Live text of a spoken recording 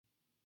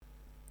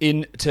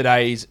In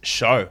today's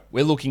show,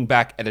 we're looking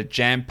back at a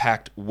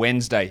jam-packed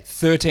Wednesday,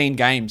 13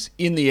 games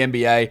in the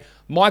NBA.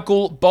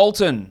 Michael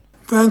Bolton.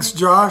 Thanks,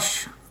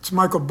 Josh. It's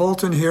Michael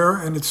Bolton here,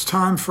 and it's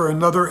time for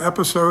another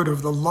episode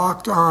of the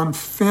Locked On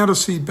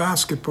Fantasy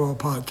Basketball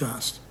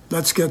Podcast.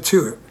 Let's get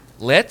to it.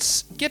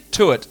 Let's get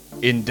to it,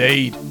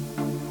 indeed.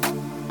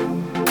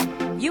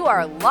 You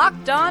are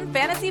Locked On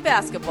Fantasy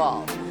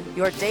Basketball,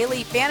 your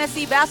daily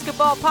fantasy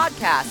basketball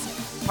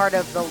podcast, part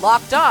of the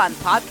Locked On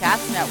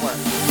Podcast Network.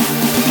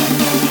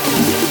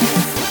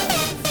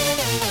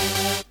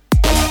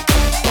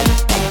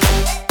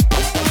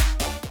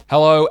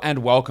 Hello and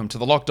welcome to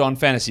the Locked On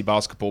Fantasy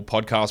Basketball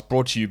Podcast,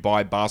 brought to you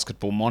by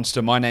Basketball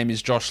Monster. My name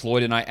is Josh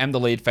Lloyd and I am the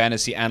lead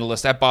fantasy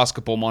analyst at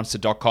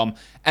basketballmonster.com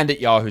and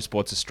at Yahoo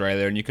Sports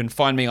Australia. And you can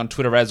find me on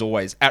Twitter as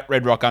always at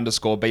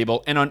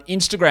redrock_Beeble and on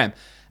Instagram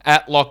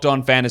at Locked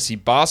On Fantasy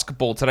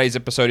Basketball. Today's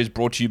episode is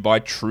brought to you by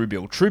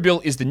Truebill.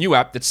 Truebill is the new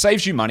app that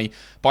saves you money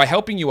by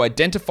helping you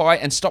identify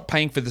and stop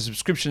paying for the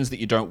subscriptions that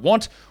you don't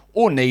want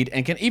or need,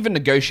 and can even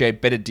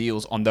negotiate better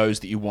deals on those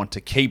that you want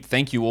to keep.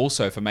 Thank you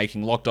also for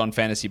making Locked On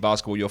Fantasy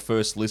Basketball your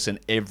first listen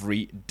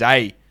every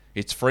day.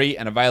 It's free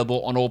and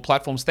available on all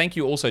platforms. Thank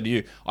you also to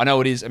you. I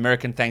know it is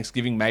American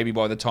Thanksgiving maybe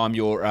by the time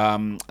you're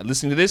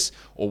listening to this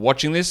or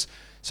watching this.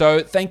 So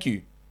thank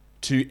you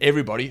to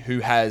everybody who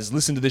has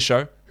listened to this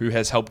show, who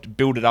has helped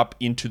build it up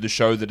into the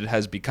show that it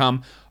has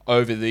become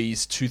over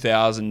these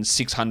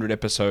 2,600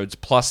 episodes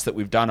plus that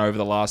we've done over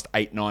the last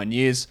 8-9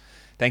 years.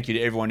 Thank you to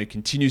everyone who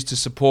continues to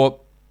support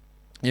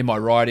in my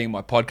writing,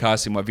 my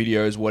podcasting, my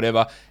videos,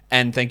 whatever.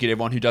 And thank you to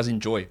everyone who does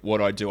enjoy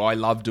what I do. I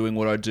love doing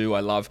what I do. I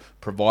love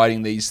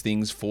providing these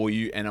things for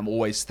you. And I'm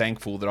always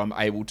thankful that I'm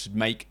able to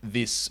make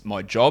this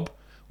my job,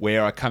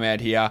 where I come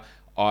out here,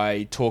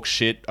 I talk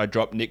shit, I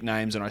drop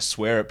nicknames, and I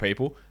swear at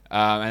people.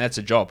 And that's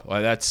a job.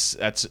 That's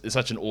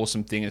such an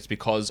awesome thing. It's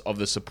because of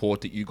the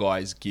support that you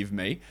guys give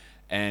me.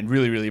 And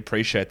really, really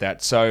appreciate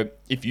that. So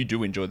if you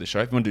do enjoy the show,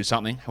 if you want to do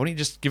something, why don't you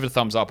just give it a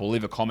thumbs up or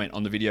leave a comment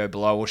on the video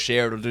below or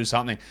share it or do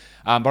something.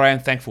 But I am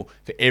thankful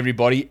for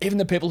everybody, even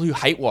the people who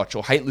hate watch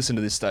or hate listen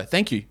to this stuff.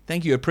 Thank you.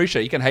 Thank you. I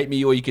appreciate it. You can hate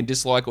me or you can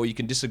dislike or you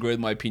can disagree with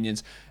my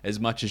opinions as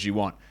much as you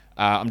want.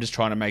 I'm just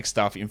trying to make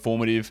stuff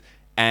informative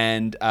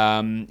and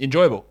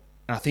enjoyable.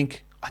 And I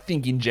think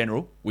in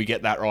general, we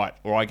get that right,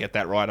 or I get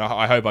that right.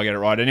 I hope I get it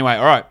right. Anyway,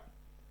 all right.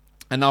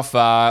 Enough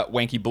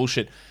wanky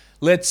bullshit.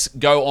 Let's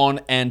go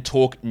on and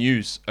talk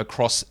news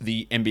across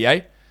the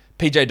NBA.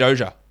 PJ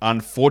Dozier,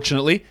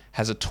 unfortunately,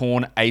 has a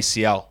torn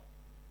ACL.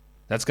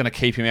 That's going to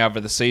keep him out for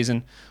the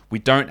season. We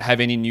don't have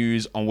any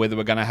news on whether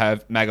we're going to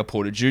have Maga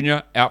Porter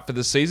Jr. out for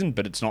the season,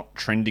 but it's not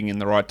trending in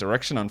the right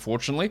direction,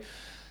 unfortunately.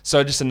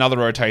 So just another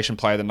rotation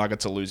player the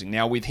Nuggets are losing.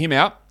 Now, with him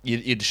out,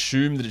 you'd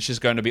assume that it's just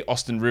going to be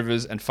Austin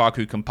Rivers and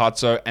Facu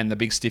Campazzo and the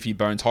big stiffy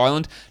Bones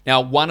Highland. Now,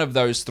 one of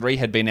those three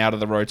had been out of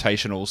the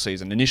rotation all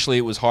season. Initially,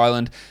 it was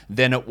Highland,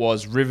 then it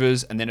was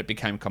Rivers, and then it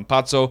became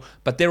Campazzo.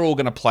 But they're all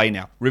going to play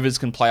now. Rivers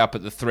can play up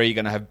at the 3. You're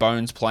going to have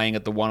Bones playing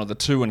at the 1 or the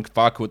 2 and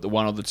Facu at the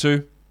 1 or the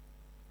 2.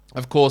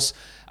 Of course,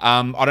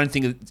 I don't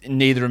think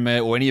neither of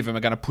them or any of them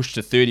are going to push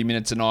to 30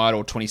 minutes a night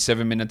or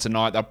 27 minutes a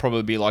night. They'll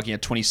probably be like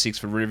 26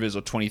 for Rivers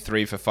or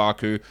 23 for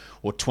Facu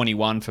or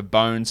 21 for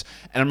Bones.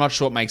 And I'm not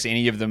sure it makes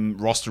any of them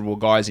rosterable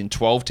guys in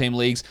 12-team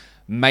leagues.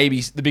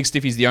 Maybe the big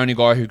stiffy's the only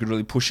guy who could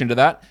really push into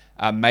that.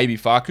 Maybe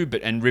Facu,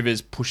 and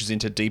Rivers pushes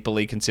into deeper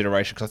league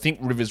consideration because I think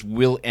Rivers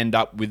will end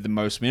up with the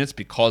most minutes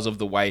because of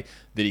the way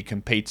that he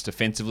competes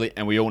defensively.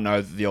 And we all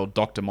know that the old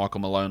Dr.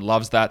 Michael Malone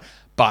loves that.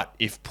 But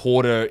if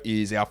Porter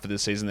is out for the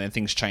season, then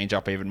things change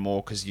up even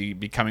more because you're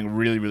becoming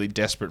really, really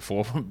desperate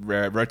for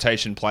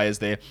rotation players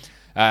there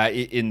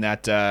in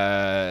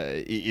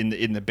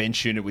the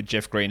bench unit with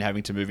Jeff Green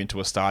having to move into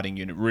a starting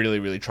unit. Really,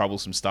 really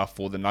troublesome stuff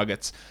for the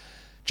Nuggets.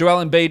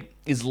 Joel Embiid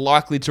is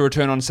likely to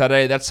return on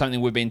Saturday. That's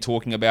something we've been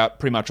talking about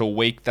pretty much all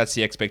week. That's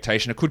the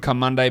expectation. It could come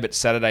Monday, but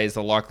Saturday is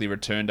the likely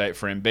return date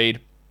for Embiid.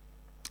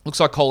 Looks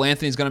like Cole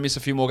Anthony is going to miss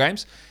a few more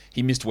games.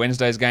 He missed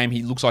Wednesday's game.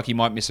 He looks like he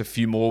might miss a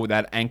few more with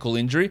that ankle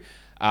injury.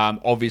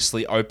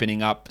 Obviously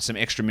opening up some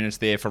extra minutes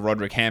there for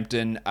Roderick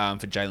Hampton,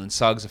 for Jalen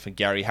Suggs, and for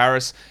Gary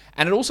Harris.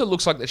 And it also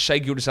looks like that Shai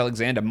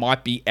Gilgeous-Alexander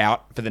might be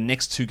out for the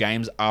next 2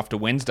 games after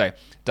Wednesday.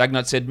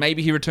 Dagnott said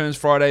maybe he returns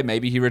Friday,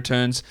 maybe he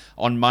returns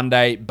on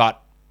Monday,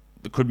 but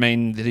it could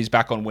mean that he's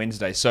back on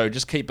Wednesday. So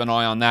just keep an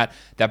eye on that.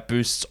 That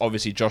boosts,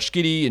 obviously, Josh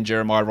Giddey and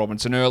Jeremiah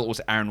Robinson-Earl. It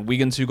was Aaron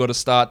Wiggins who got a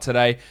start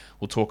today.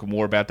 We'll talk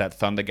more about that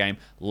Thunder game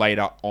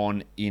later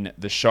on in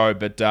the show.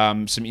 But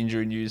some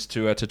injury news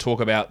to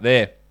talk about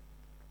there.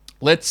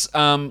 Let's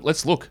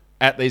look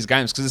at these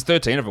games because there's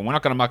 13 of them. We're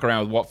not going to muck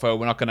around with Watford.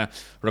 We're not going to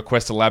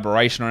request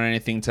elaboration on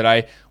anything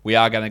today. We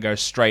are going to go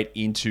straight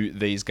into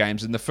these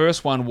games. And the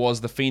first one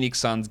was the Phoenix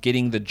Suns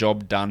getting the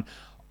job done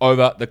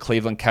over the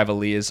Cleveland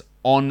Cavaliers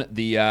on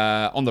the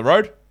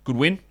road. Good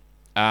win.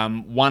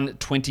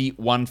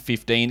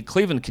 120-115.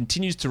 Cleveland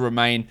continues to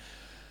remain,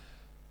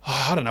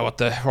 I don't know what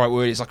the right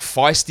word is, like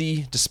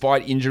feisty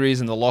despite injuries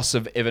and the loss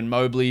of Evan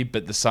Mobley,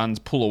 but the Suns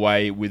pull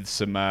away with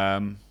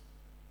some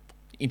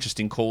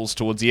interesting calls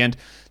towards the end.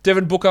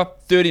 Devin Booker,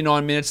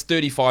 39 minutes,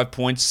 35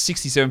 points,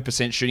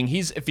 67% shooting.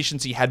 His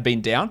efficiency had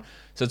been down,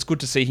 so it's good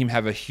to see him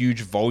have a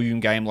huge volume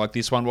game like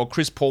this one. While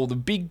Chris Paul, the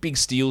big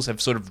steals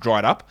have sort of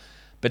dried up,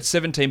 but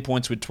 17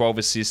 points with 12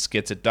 assists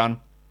gets it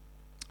done.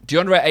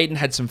 DeAndre Ayton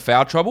had some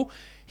foul trouble.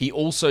 He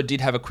also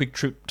did have a quick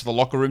trip to the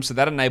locker room, so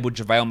that enabled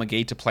JaVale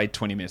McGee to play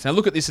 20 minutes. Now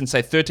look at this and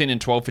say 13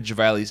 and 12 for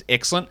JaVale is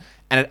excellent,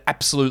 and it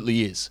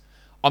absolutely is.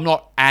 I'm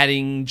not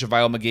adding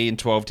JaVale McGee in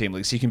 12-team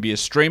leagues. He can be a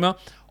streamer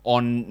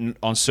on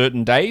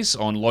certain days,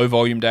 on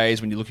low-volume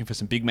days when you're looking for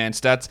some big man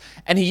stats,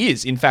 and he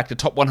is, in fact, a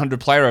top 100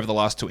 player over the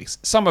last 2 weeks.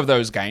 Some of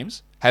those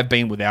games have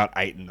been without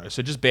Ayton, though,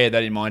 so just bear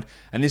that in mind.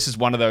 And this is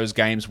one of those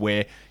games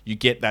where you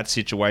get that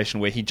situation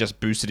where he just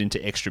boosted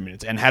into extra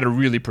minutes and had a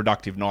really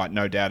productive night,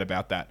 no doubt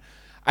about that.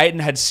 Ayton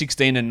had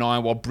 16 and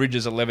 9, while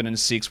Bridges 11 and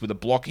 6 with a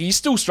block. He's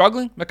still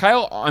struggling.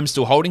 Mikal, I'm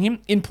still holding him.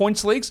 In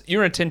points leagues,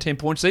 you're in a 10-team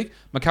points league,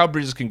 Mikal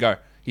Bridges can go.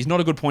 He's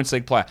not a good points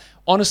league player.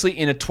 Honestly,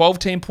 in a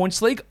 12-team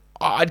points league,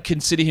 I'd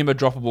consider him a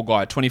droppable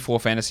guy. 24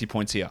 fantasy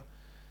points here.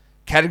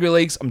 Category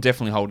leagues, I'm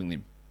definitely holding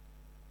him.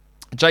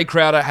 Jay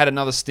Crowder had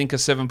another stinker,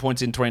 7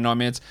 points in 29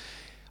 minutes.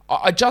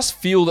 I just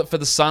feel that for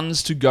the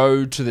Suns to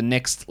go to the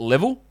next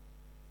level,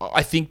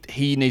 I think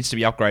he needs to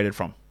be upgraded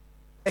from.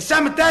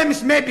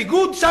 Sometimes may be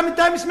good,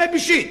 sometimes may be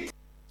shit.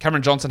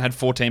 Cameron Johnson had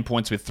 14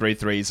 points with 3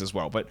 threes as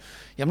well. But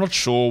yeah, I'm not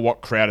sure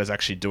what Crowder's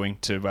actually doing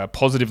to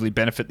positively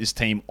benefit this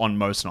team on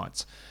most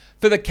nights.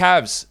 For the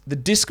Cavs, the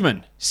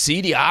Discman,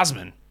 Cedi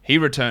Osman, he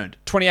returned.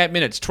 28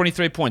 minutes,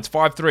 23 points,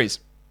 5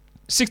 threes,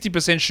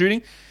 60%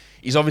 shooting.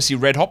 He's obviously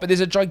red hot, but there's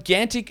a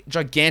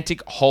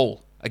gigantic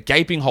hole, a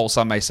gaping hole,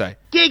 some may say,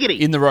 Giggity.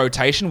 in the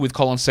rotation with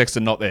Colin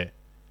Sexton not there.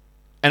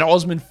 And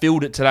Osman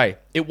filled it today.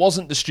 It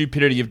wasn't the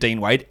stupidity of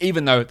Dean Wade,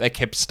 even though they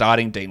kept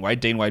starting Dean Wade.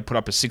 Dean Wade put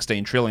up a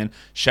 16 trillion.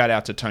 Shout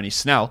out to Tony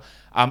Snell.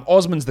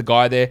 Osman's the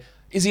guy there.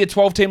 Is he a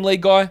 12-team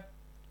league guy?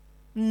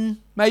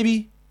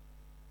 Maybe.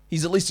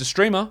 He's at least a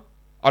streamer.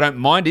 I don't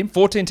mind him.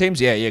 14 teams?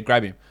 Yeah,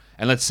 grab him.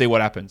 And let's see what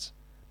happens.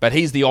 But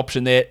he's the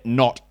option there,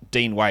 not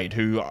Dean Wade,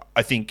 who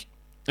I think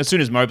as soon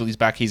as Mobley's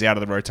back, he's out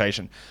of the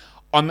rotation.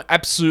 I'm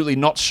absolutely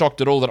not shocked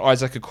at all that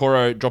Isaac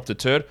Okoro dropped a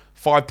turd.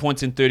 5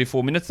 points in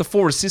 34 minutes. The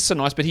 4 assists are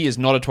nice, but he is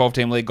not a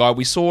 12-team league guy.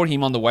 We saw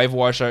him on the waiver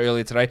wire show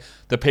earlier today.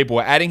 The people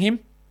were adding him.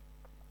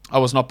 I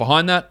was not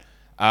behind that.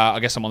 I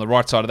guess I'm on the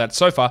right side of that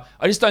so far.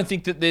 I just don't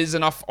think that there's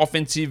enough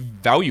offensive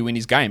value in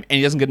his game, and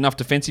he doesn't get enough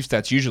defensive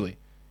stats usually.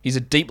 He's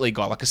a deep league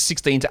guy, like a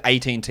 16 to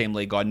 18 team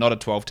league guy, not a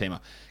 12-teamer.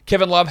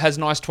 Kevin Love has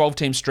nice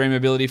 12-team stream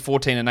ability,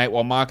 14 and 8,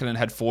 while Markkanen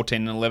had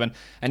 14 and 11.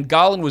 And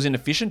Garland was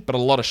inefficient, but a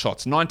lot of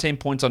shots. 19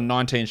 points on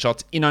 19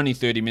 shots in only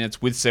 30 minutes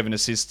with 7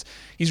 assists.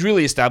 He's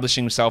really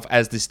establishing himself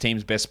as this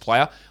team's best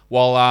player,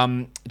 while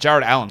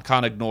Jared Allen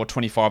can't ignore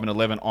 25 and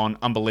 11 on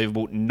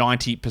unbelievable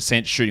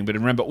 90% shooting. But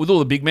remember, with all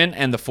the big men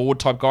and the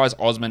forward-type guys,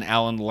 Osman,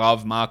 Allen,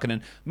 Love,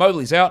 Markkanen,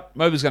 Mobley's out.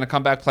 Mobley's going to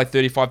come back, play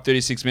 35,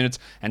 36 minutes,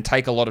 and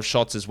take a lot of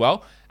shots as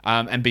well.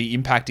 And be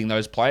impacting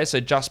those players. So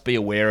just be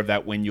aware of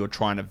that when you're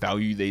trying to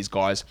value these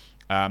guys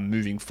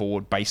moving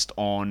forward based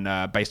on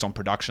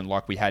production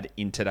like we had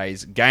in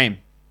today's game.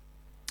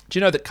 Do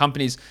you know that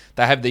companies,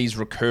 they have these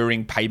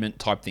recurring payment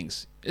type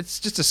things? It's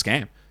just a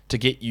scam to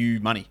get you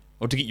money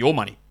or to get your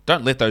money.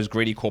 Don't let those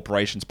greedy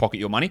corporations pocket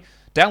your money.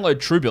 Download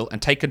Truebill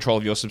and take control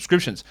of your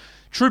subscriptions.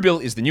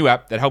 Truebill is the new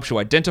app that helps you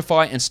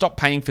identify and stop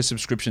paying for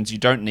subscriptions you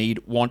don't need,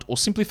 want, or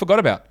simply forgot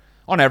about.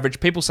 On average,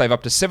 people save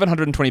up to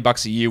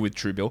 $720 a year with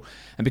Truebill,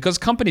 and because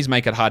companies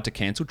make it hard to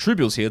cancel,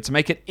 Truebill's here to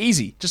make it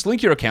easy. Just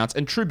link your accounts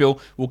and Truebill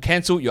will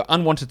cancel your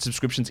unwanted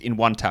subscriptions in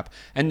one tap.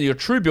 And your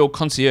Truebill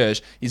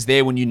concierge is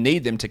there when you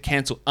need them to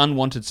cancel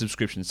unwanted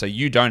subscriptions, so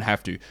you don't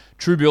have to.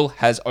 Truebill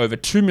has over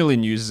 2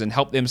 million users and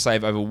helped them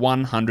save over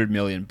 $100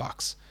 million.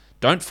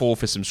 Don't fall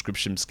for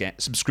subscription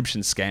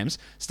scams.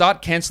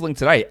 Start canceling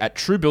today at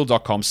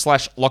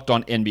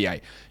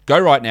truebill.com/lockedonnba. Go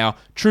right now,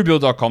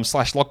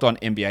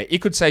 truebill.com/lockedonnba. It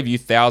could save you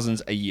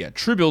thousands a year.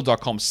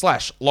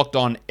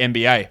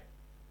 Truebill.com/lockedonnba.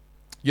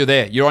 You're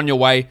there. You're on your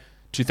way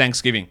to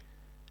Thanksgiving.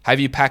 Have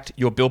you packed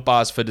your Built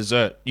Bars for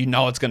dessert? You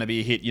know it's going to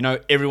be a hit. You know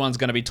everyone's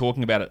going to be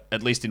talking about it,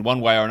 at least in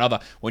one way or another.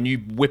 When you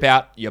whip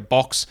out your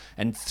box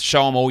and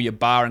show them all your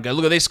bar and go,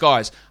 look at this,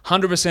 guys.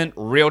 100%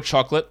 real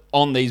chocolate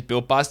on these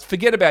Built Bars.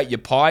 Forget about your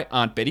pie,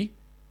 Aunt Betty.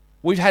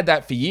 We've had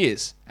that for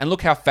years. And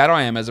look how fat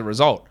I am as a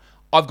result.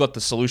 I've got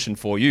the solution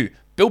for you.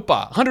 Built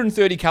Bar,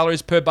 130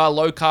 calories per bar,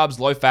 low carbs,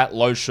 low fat,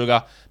 low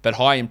sugar, but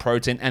high in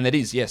protein. And that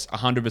is, yes,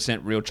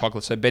 100% real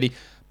chocolate. So Betty,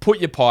 put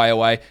your pie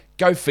away,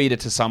 go feed it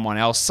to someone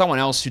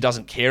else who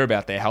doesn't care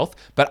about their health.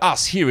 But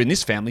us here in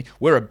this family,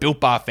 we're a Built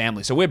Bar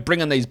family. So we're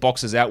bringing these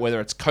boxes out, whether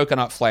it's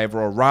coconut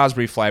flavor or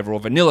raspberry flavor or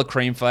vanilla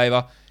cream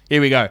flavor. Here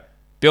we go.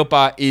 Built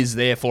Bar is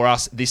there for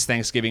us this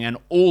Thanksgiving and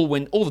all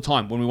the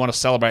time when we want to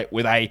celebrate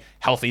with a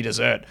healthy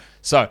dessert.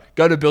 So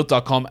go to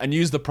Built.com and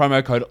use the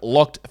promo code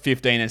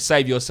LOCKED15 and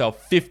save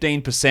yourself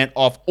 15%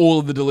 off all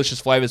of the delicious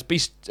flavors.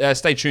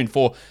 Stay tuned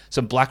for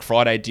some Black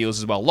Friday deals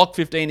as well.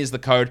 LOCKED15 is the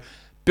code.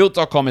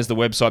 Built.com is the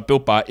website.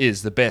 Built Bar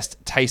is the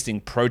best tasting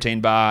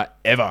protein bar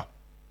ever.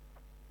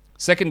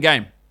 Second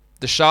game,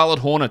 the Charlotte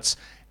Hornets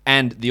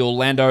and the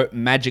Orlando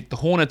Magic. The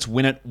Hornets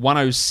win it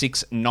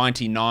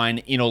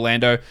 106-99 in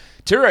Orlando.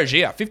 Terry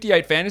Rozier,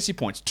 58 fantasy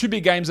points. 2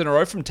 big games in a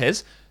row from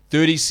Tez.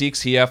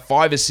 36 here,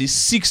 5 assists,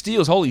 6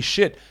 steals, holy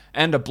shit,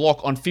 and a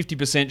block on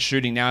 50%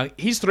 shooting. Now,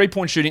 his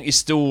three-point shooting is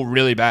still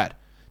really bad.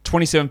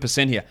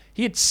 27% here.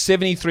 He had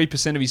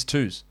 73% of his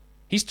twos.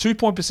 His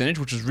 2-point percentage,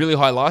 which was really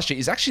high last year,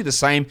 is actually the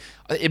same.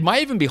 It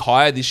may even be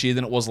higher this year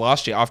than it was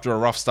last year after a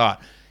rough start.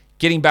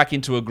 Getting back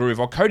into a groove.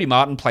 While Cody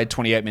Martin played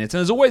 28 minutes, and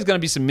there's always going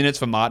to be some minutes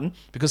for Martin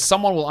because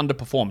someone will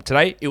underperform.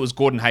 Today, it was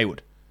Gordon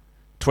Hayward.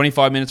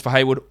 25 minutes for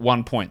Hayward,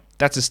 1 point.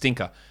 That's a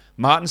stinker.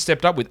 Martin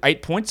stepped up with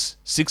 8 points,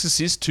 6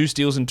 assists, 2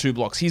 steals, and 2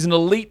 blocks. He's an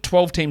elite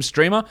 12-team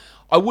streamer.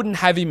 I wouldn't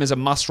have him as a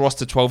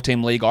must-roster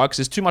 12-team league guy because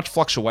there's too much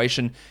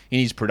fluctuation in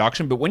his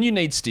production. But when you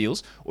need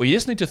steals, or you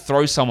just need to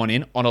throw someone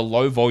in on a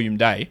low-volume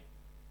day,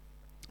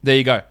 there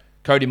you go.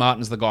 Cody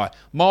Martin's the guy.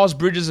 Miles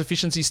Bridges'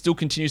 efficiency still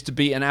continues to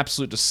be an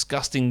absolute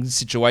disgusting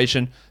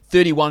situation.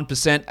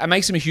 31%. That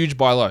makes him a huge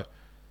buy low.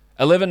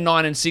 11,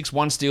 9, and 6,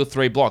 1 steal,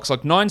 3 blocks.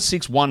 Like 9,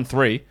 6, 1,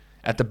 3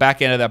 at the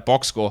back end of that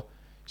box score.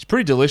 It's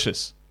pretty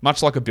delicious.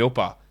 Much like a Built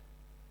Bar.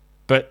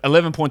 But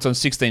 11 points on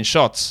 16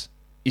 shots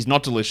is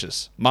not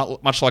delicious.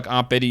 Much like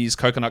Aunt Betty's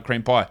coconut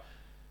cream pie.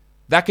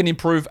 That can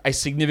improve a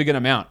significant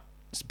amount.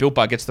 Built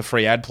Bar gets the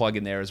free ad plug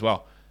in there as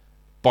well.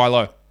 Buy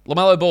low.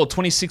 LaMelo Ball,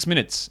 26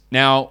 minutes.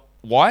 Now,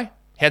 why?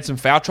 He had some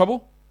foul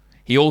trouble.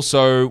 He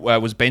also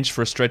was benched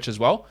for a stretch as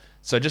well.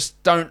 So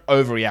just don't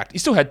overreact. He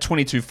still had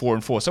 22, 4,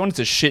 and 4. So when it's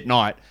a shit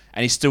night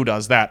and he still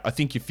does that, I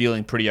think you're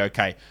feeling pretty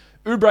okay.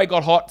 Oubre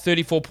got hot,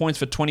 34 minutes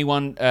for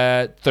 21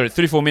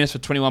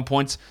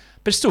 points,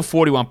 but still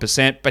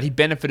 41%. But he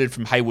benefited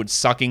from Hayward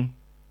sucking.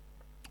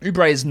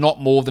 Oubre is not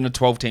more than a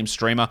 12-team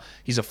streamer.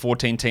 He's a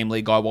 14-team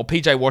league guy. While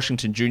PJ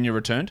Washington Jr.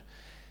 returned,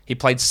 he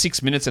played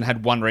 6 minutes and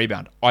had 1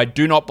 rebound. I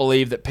do not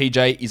believe that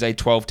PJ is a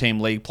 12-team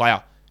league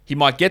player. He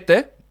might get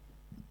there,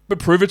 but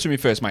prove it to me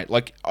first, mate.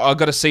 Like, I've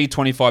got to see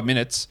 25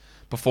 minutes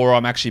before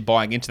I'm actually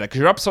buying into that. Because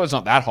your upside's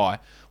not that high,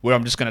 where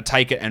I'm just going to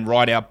take it and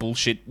ride out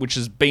bullshit, which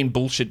has been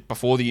bullshit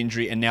before the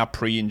injury and now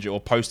pre-injury or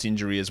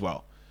post-injury as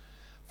well.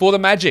 For the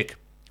Magic,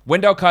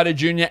 Wendell Carter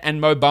Jr. and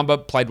Mo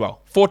Bamba played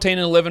well. 14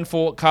 and 11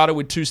 for Carter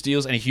with 2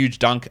 steals and a huge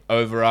dunk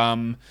over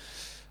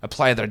a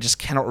player that I just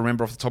cannot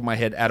remember off the top of my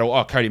head at all.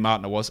 Oh, Cody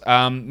Martin it was.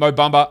 Mo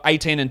Bamba,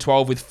 18 and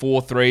 12 with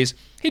 4 threes.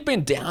 He'd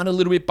been down a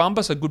little bit,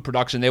 Bamba, so good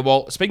production there.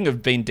 Well, speaking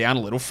of being down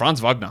a little,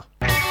 Franz Wagner.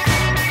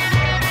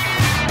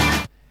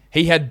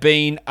 He had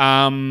been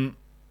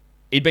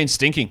he'd been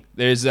stinking.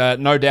 There's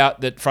no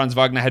doubt that Franz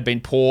Wagner had been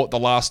poor the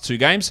last 2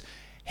 games.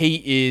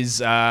 He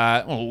is,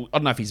 I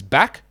don't know if he's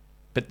back,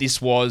 but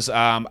this was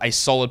a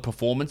solid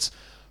performance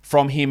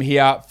from him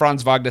here.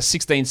 Franz Wagner,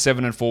 16,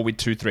 7, and 4 with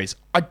 2 threes.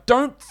 I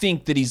don't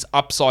think that his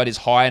upside is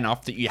high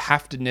enough that you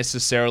have to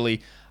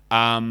necessarily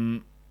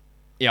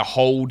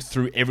hold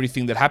through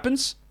everything that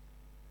happens.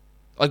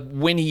 Like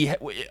when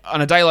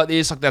on a day like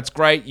this, like that's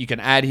great. You can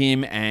add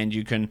him and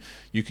you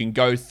can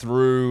go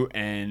through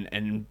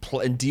and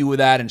deal with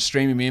that and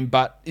stream him in.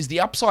 But is the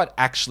upside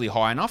actually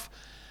high enough?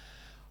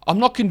 I'm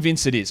not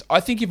convinced it is. I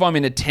think if I'm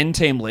in a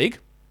 10-team league,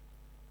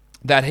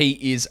 that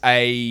he is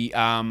a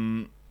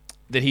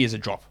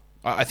drop.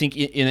 I think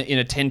in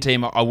a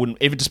 10-team, I wouldn't.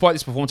 Even despite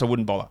this performance, I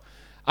wouldn't bother.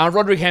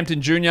 Roderick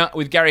Hampton Jr.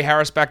 with Gary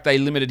Harris back, they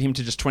limited him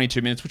to just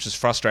 22 minutes, which is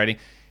frustrating.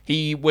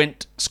 He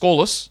went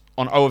scoreless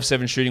on 0 of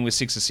 7 shooting with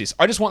 6 assists.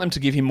 I just want them to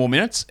give him more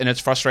minutes, and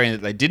it's frustrating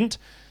that they didn't.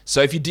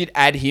 So if you did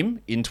add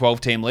him in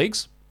 12-team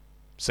leagues,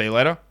 see you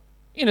later.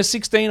 In a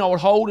 16, I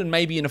would hold, and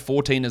maybe in a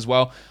 14 as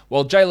well.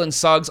 Well, Jalen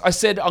Suggs, I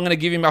said I'm going to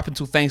give him up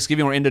until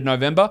Thanksgiving or end of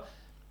November.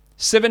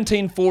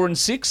 17, 4, and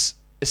 6,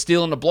 a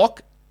steal and a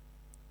block.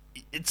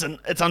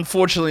 It's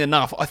unfortunately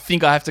enough. I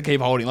think I have to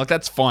keep holding. Like,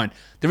 that's fine.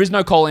 There is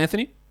no Cole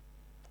Anthony,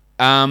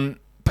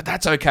 but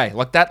that's okay.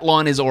 Like, that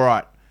line is all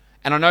right.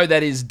 And I know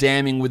that is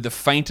damning with the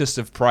faintest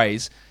of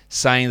praise,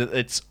 saying that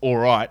it's all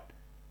right,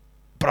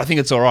 but I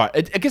think it's all right.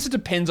 I guess it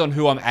depends on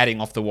who I'm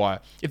adding off the wire.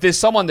 If there's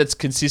someone that's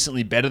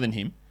consistently better than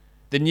him,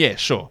 then yeah,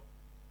 sure.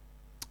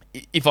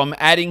 If I'm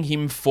adding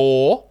him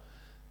for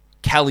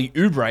Kelly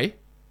Oubre,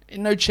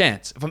 no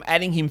chance. If I'm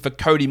adding him for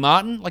Cody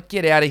Martin, like,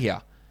 get out of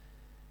here.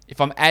 If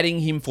I'm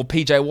adding him for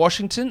PJ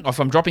Washington, or if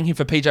I'm dropping him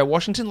for PJ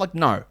Washington, like,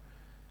 no.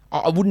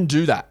 I wouldn't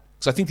do that.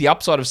 Because I think the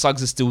upside of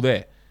Suggs is still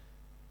there.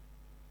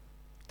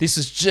 This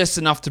is just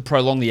enough to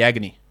prolong the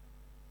agony,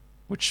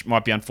 which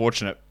might be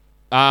unfortunate.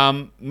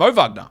 Mo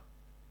Wagner.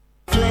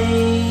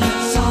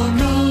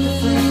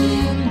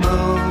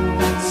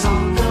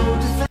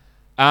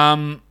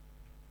 Mo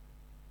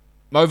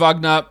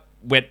Wagner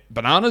went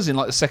bananas in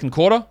like the second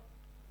quarter.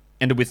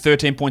 Ended with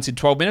 13 points in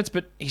 12 minutes,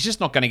 but he's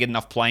just not going to get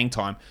enough playing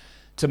time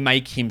to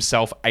make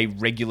himself a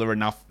regular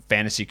enough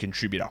fantasy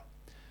contributor.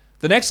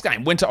 The next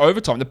game went to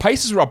overtime. The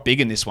Pacers were up big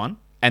in this one,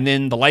 and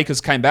then the Lakers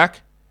came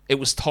back. It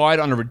was tied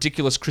on a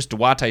ridiculous Chris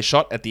Duarte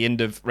shot at the end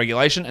of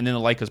regulation, and then the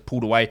Lakers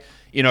pulled away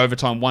in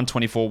overtime,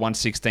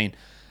 124-116.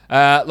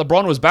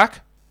 LeBron was back.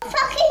 A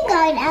fucking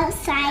goat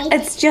outside.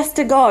 It's just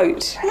a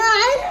goat.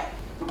 No,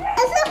 it's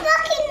a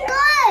fucking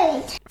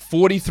goat.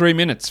 43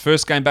 minutes.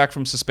 First game back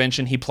from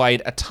suspension. He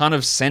played a ton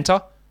of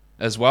center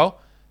as well.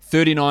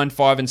 39,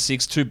 5 and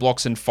 6, 2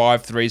 blocks and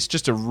 5 threes.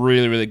 Just a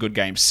really, really good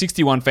game.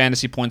 61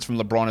 fantasy points from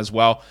LeBron as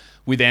well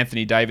with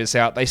Anthony Davis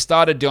out. They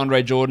started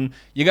DeAndre Jordan.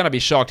 You're going to be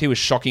shocked. He was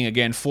shocking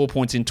again. 4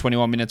 points in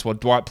 21 minutes while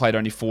Dwight played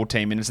only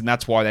 14 minutes, and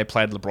that's why they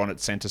played LeBron at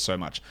center so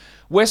much.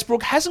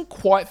 Westbrook hasn't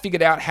quite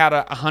figured out how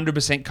to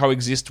 100%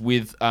 coexist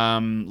with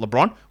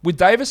LeBron. With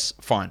Davis,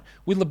 fine.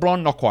 With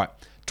LeBron, not quite.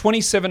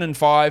 27 and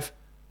 5.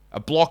 A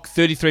block,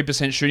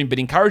 33% shooting, but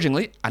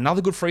encouragingly, another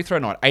good free throw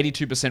night,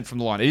 82% from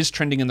the line. It is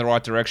trending in the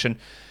right direction.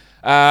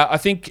 I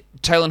think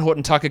Talen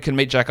Horton-Tucker can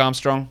meet Jack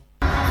Armstrong.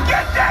 Get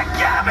that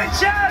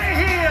garbage out of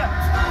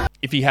here!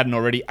 If he hadn't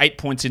already, 8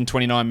 points in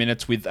 29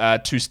 minutes with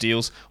 2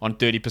 steals on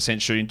 30%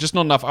 shooting. Just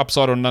not enough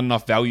upside or not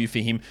enough value for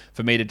him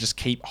for me to just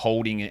keep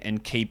holding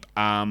and keep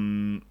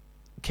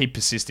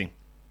persisting.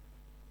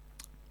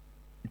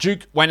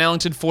 Duke, Wayne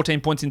Ellington,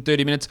 14 points in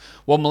 30 minutes,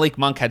 while Malik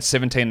Monk had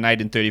 17 and 8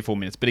 in 34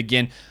 minutes. But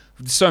again,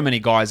 so many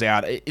guys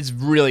out, it's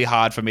really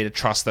hard for me to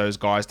trust those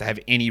guys to have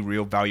any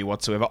real value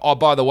whatsoever. Oh,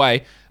 by the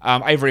way,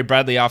 Avery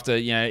Bradley, after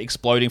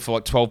exploding for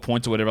like 12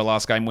 points or whatever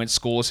last game, went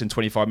scoreless in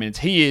 25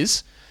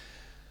 minutes.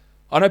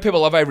 I know people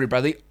love Avery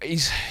Bradley.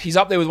 He's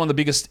up there with one of the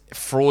biggest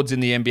frauds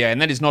in the NBA,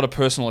 and that is not a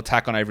personal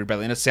attack on Avery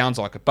Bradley, and it sounds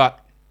like it, but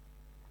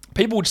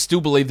people would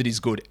still believe that he's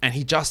good, and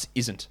he just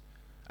isn't.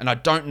 And I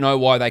don't know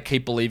why they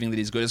keep believing that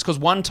he's good. It's because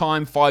one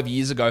time, 5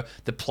 years ago,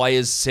 the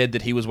players said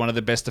that he was one of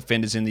the best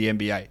defenders in the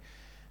NBA.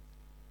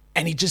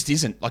 And he just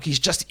isn't. Like, he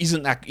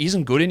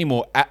isn't good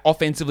anymore,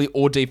 offensively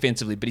or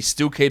defensively, but he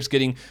still keeps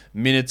getting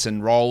minutes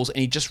and roles, and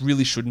he just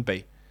really shouldn't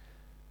be.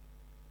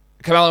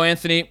 Carmelo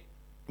Anthony,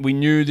 we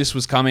knew this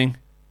was coming.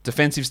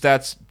 Defensive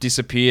stats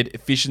disappeared.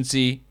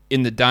 Efficiency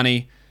in the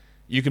dunny.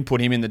 You can put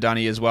him in the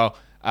dunny as well.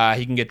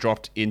 He can get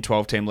dropped in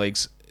 12-team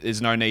leagues.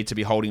 There's no need to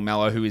be holding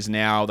Melo, who is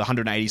now the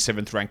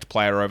 187th ranked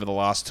player over the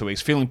last 2 weeks.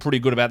 Feeling pretty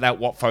good about that.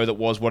 What are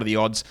the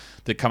odds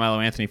that Carmelo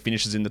Anthony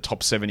finishes in the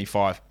top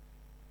 75?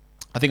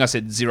 I think I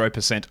said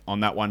 0% on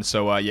that one.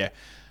 So, I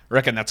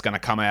reckon that's going to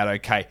come out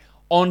okay.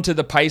 On to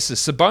the Pacers.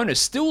 Sabonis,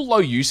 still low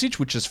usage,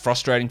 which is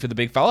frustrating for the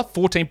big fella.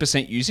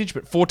 14% usage,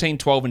 but 14,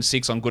 12, and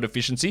 6 on good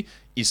efficiency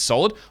is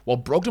solid. While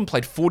Brogdon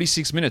played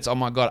 46 minutes. Oh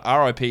my God,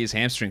 RIP his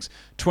hamstrings.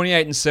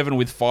 28 and 7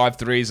 with 5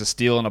 threes, a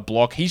steal, and a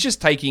block. He's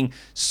just taking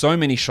so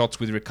many shots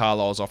with Rick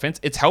Carlisle's offense.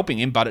 It's helping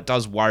him, but it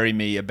does worry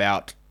me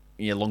about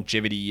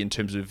longevity in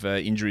terms of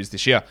injuries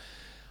this year.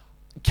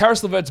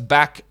 Karis LeVert's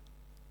back.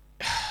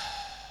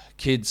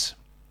 Kids,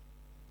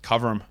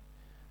 cover him.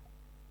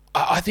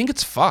 I think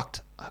it's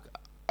fucked.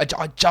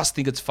 I just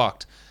think it's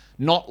fucked.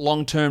 Not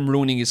long-term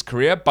ruining his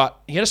career, but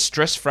he had a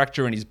stress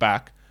fracture in his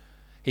back.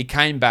 He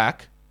came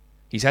back.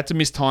 He's had to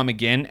miss time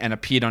again and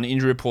appeared on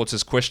injury reports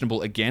as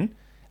questionable again.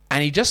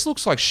 And he just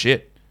looks like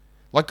shit.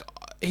 Like,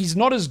 he's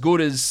not as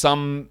good as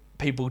some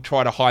people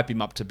try to hype him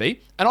up to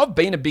be. And I've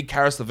been a big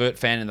Karis LeVert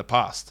fan in the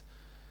past.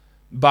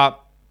 But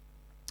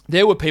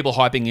there were people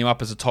hyping him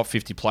up as a top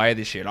 50 player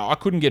this year. And I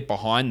couldn't get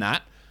behind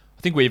that.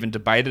 I think we even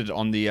debated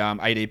on the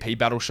ADP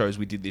battle shows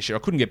we did this year. I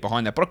couldn't get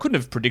behind that, but I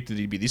couldn't have predicted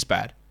he'd be this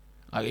bad.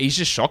 He's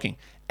just shocking.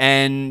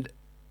 And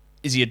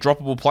is he a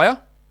droppable player?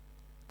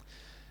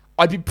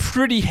 I'd be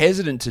pretty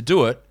hesitant to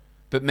do it,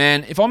 but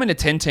man, if I'm in a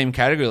 10-team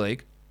category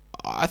league,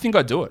 I think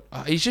I'd do it.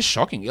 He's just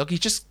shocking.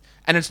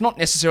 And it's not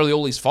necessarily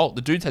all his fault.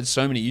 The dude's had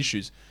so many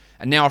issues,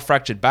 and now a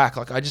fractured back.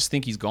 I just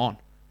think he's gone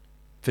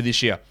for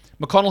this year.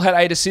 McConnell had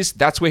 8 assists.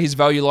 That's where his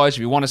value lies. If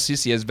you want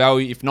assists, he has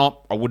value. If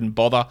not, I wouldn't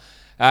bother.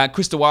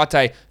 Chris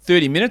Duarte,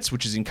 30 minutes,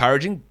 which is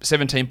encouraging.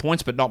 17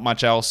 points, but not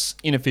much else.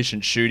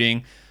 Inefficient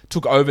shooting.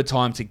 Took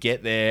overtime to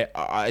get there.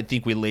 I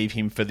think we leave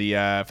him for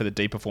the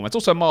D performance.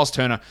 Also, Miles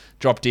Turner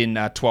dropped in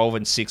 12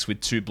 and 6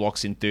 with 2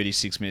 blocks in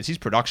 36 minutes. His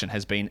production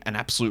has been an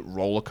absolute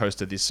roller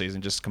coaster this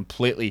season, just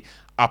completely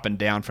up and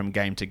down from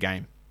game to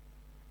game.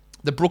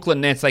 The Brooklyn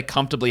Nets, they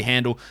comfortably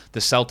handle the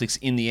Celtics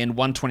in the end,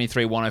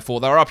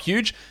 123-104. They were up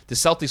huge. The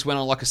Celtics went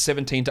on like a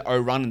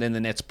 17-0 run, and then the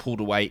Nets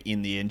pulled away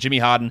in the end. Jimmy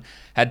Harden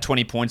had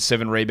 20 points,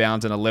 7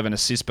 rebounds, and 11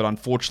 assists, but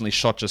unfortunately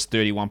shot just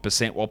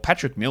 31%, while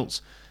Patrick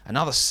Mills,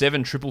 another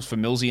 7 triples for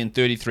Millsy in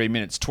 33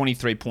 minutes,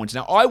 23 points.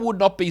 Now, I would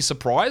not be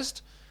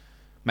surprised.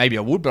 Maybe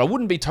I would, but I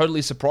wouldn't be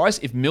totally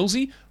surprised if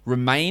Millsy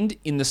remained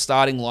in the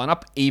starting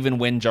lineup even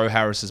when Joe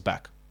Harris is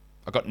back.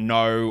 I got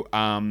no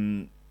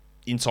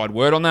inside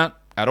word on that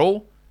at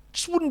all.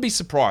 Just wouldn't be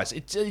surprised.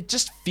 It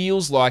just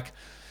feels like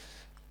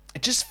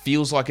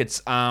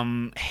it's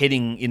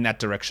heading in that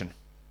direction.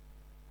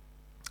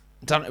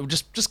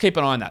 Just keep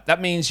an eye on that.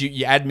 That means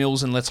you add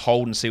Mills and let's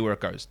hold and see where it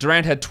goes.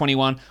 Durant had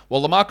 21.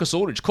 Well, LaMarcus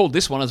Aldridge called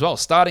this one as well.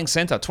 Starting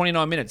center,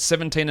 29 minutes,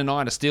 17 and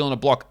 9, a steal and a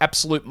block.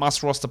 Absolute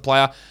must roster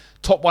player.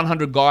 Top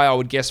 100 guy, I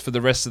would guess, for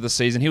the rest of the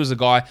season. He was a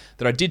guy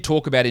that I did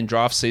talk about in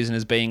draft season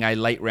as being a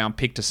late round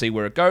pick to see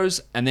where it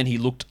goes. And then he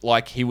looked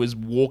like he was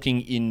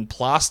walking in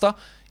plaster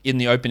in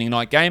the opening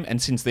night game,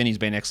 and since then he's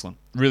been excellent.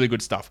 Really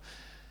good stuff.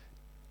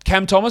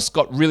 Cam Thomas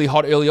got really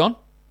hot early on,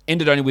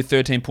 ended only with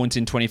 13 points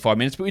in 25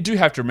 minutes, but we do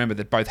have to remember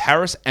that both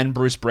Harris and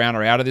Bruce Brown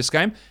are out of this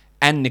game,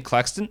 and Nick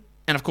Claxton,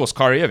 and of course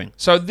Kyrie Irving.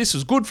 So this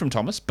was good from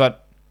Thomas,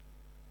 but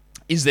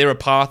is there a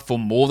path for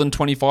more than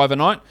 25 a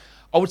night?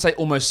 I would say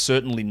almost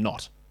certainly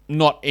not.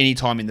 Not any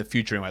time in the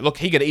future anyway. Look,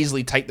 he could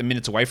easily take the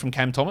minutes away from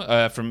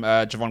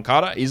Javon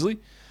Carter, easily.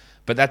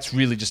 But that's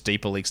really just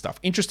deeper league stuff.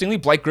 Interestingly,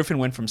 Blake Griffin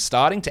went from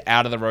starting to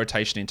out of the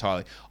rotation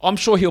entirely. I'm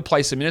sure he'll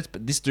play some minutes,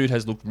 but this dude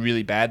has looked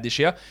really bad this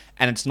year,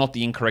 and it's not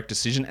the incorrect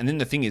decision. And then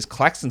the thing is,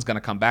 Claxton's going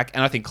to come back,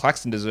 and I think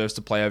Claxton deserves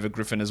to play over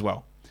Griffin as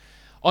well.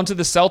 On to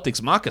the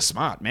Celtics. Marcus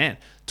Smart, man.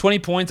 20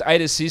 points, 8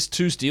 assists,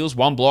 2 steals,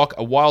 1 block,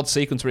 a wild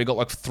sequence where he got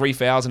like 3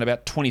 fouls in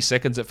about 20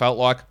 seconds, it felt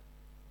like.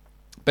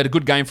 But a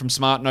good game from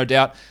Smart, no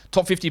doubt.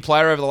 Top 50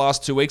 player over the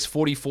last 2 weeks,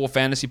 44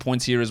 fantasy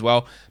points here as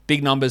well.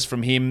 Big numbers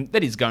from him.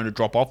 That is going to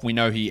drop off. We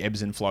know he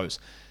ebbs and flows.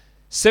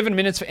 7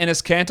 minutes for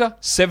Enes Kanter,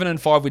 7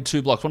 and 5 with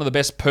 2 blocks. One of the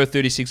best per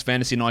 36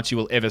 fantasy nights you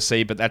will ever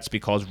see, but that's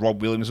because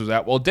Rob Williams was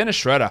out. Well, Dennis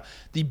Schroeder,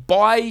 the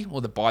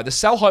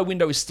sell high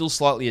window is still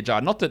slightly ajar.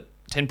 Not that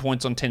 10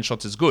 points on 10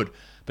 shots is good,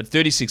 but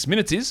 36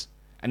 minutes is,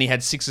 and he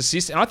had 6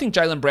 assists. And I think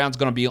Jaylen Brown's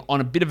going to be on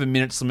a bit of a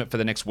minutes limit for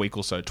the next week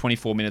or so,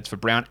 24 minutes for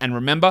Brown. And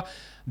remember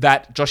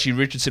that Joshie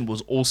Richardson was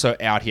also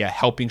out here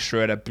helping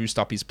Schroeder boost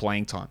up his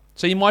playing time.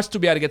 So you might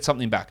still be able to get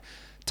something back.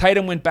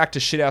 Tatum went back to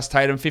shithouse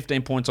Tatum,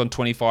 15 points on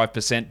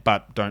 25%,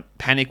 but don't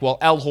panic. While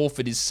Al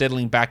Horford is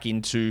settling back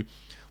into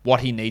what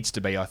he needs to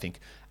be, I think.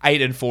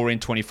 8 and 4 in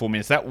 24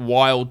 minutes. That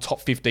wild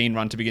top 15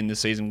 run to begin the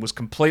season was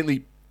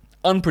completely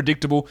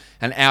unpredictable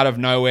and out of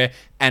nowhere,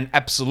 and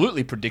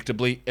absolutely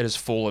predictably, it has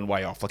fallen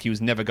way off. Like, he was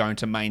never going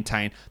to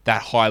maintain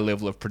that high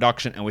level of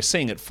production, and we're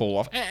seeing it fall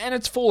off. And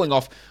it's falling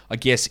off, I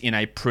guess, in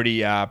a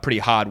pretty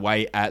hard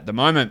way at the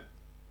moment.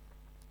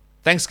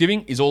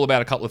 Thanksgiving is all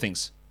about a couple of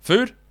things.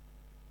 Food,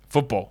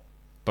 football,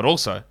 but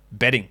also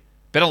betting.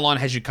 BetOnline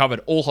has you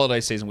covered all holiday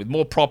season with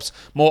more props,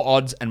 more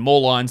odds, and more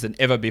lines than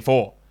ever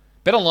before.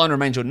 BetOnline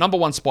remains your number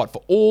one spot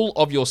for all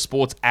of your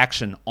sports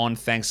action on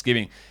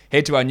Thanksgiving.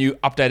 Head to our new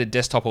updated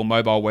desktop or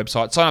mobile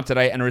website, sign up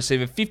today, and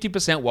receive a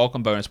 50%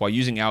 welcome bonus by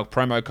using our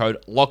promo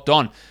code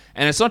LOCKEDON.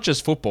 And it's not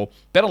just football.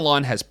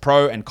 BetOnline has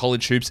pro and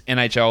college hoops,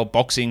 NHL,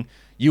 boxing,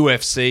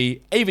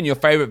 UFC, even your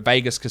favorite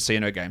Vegas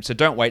casino game. So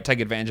don't wait, take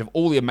advantage of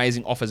all the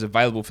amazing offers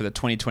available for the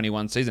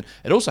 2021 season.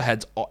 It also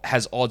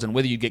has odds on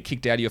whether you get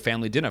kicked out of your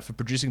family dinner for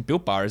producing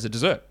Built Bar as a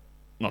dessert.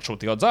 Not sure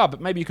what the odds are,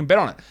 but maybe you can bet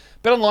on it.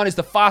 BetOnline is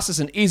the fastest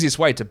and easiest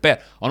way to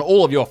bet on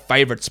all of your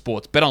favorite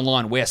sports.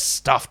 BetOnline, we're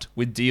stuffed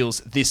with deals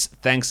this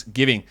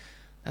Thanksgiving.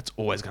 That's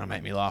always going to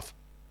make me laugh.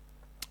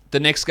 The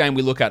next game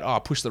we look at, I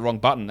pushed the wrong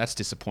button. That's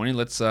disappointing.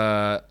 Let's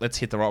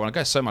hit the right one. I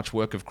got so much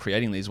work of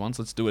creating these ones.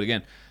 Let's do it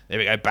again. There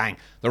we go. Bang.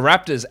 The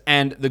Raptors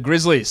and the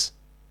Grizzlies.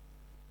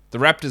 The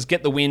Raptors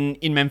get the win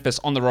in Memphis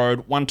on the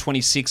road,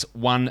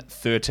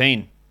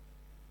 126-113.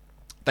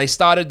 They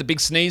started the big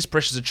sneeze,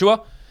 Precious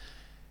Achiuwa.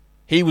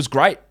 He was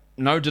great.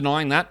 No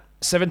denying that.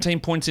 17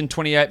 points in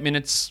 28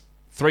 minutes,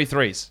 3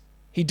 threes.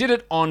 He did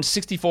it on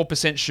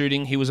 64%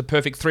 shooting. He was a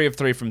perfect 3 of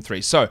 3 from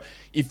 3. So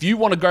if you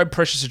want to go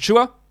Precious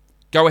Achiuwa,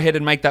 go ahead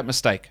and make that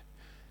mistake.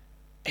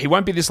 He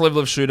won't be this level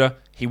of shooter.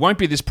 He won't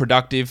be this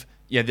productive.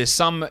 Yeah, there's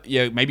some,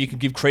 maybe you can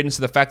give credence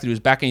to the fact that he was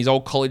back in his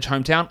old college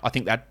hometown. I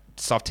think that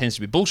stuff tends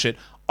to be bullshit.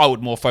 I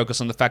would more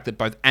focus on the fact that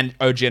both OG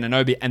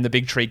Anunoby and the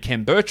big tree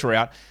Ken Birch are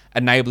out,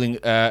 enabling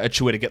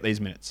Achiuwa to get these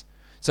minutes.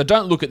 So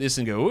don't look at this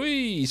and go,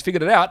 he's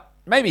figured it out.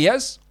 Maybe he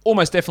has.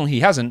 Almost definitely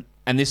he hasn't.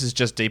 And this is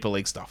just deeper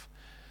league stuff.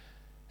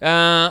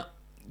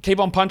 Keep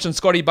on punching.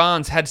 Scotty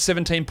Barnes had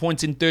 17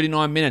 points in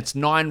 39 minutes,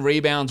 9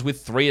 rebounds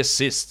with 3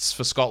 assists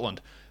for Scotland.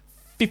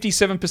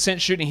 57%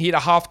 shooting. He hit a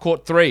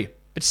half-court 3.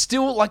 But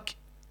still, I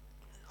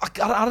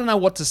don't know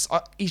what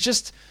to...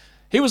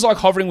 He was like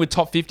hovering with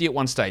top 50 at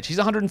one stage. He's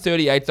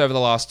 138th over the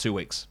last 2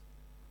 weeks.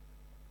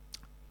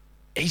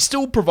 He's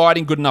still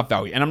providing good enough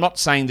value. And I'm not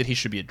saying that he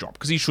should be a drop,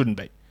 because he shouldn't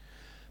be.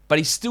 But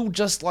he's still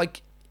just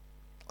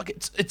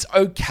it's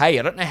okay.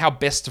 I don't know how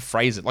best to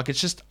phrase it. It's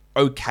just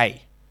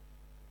okay.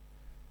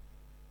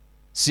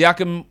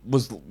 Siakam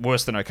was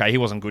worse than okay. He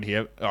wasn't good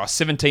here.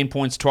 17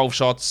 points, 12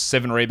 shots,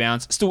 7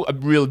 rebounds. Still a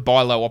real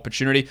buy low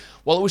opportunity.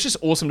 Well, it was just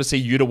awesome to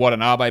see Yuta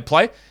Watanabe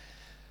play.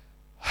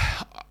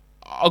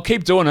 I'll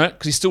keep doing it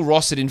because he's still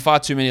rostered in far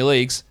too many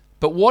leagues.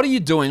 But what are you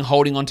doing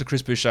holding on to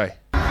Chris Boucher?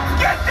 Get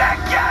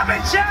that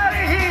garbage out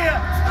of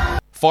here!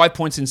 5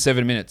 points in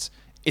 7 minutes.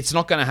 It's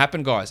not going to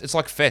happen, guys. It's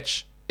like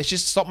fetch. It's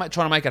just stop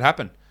trying to make it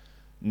happen.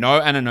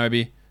 No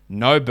Anunoby,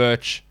 no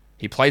Birch.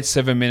 He played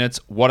 7 minutes.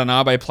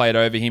 Watanabe played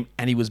over him,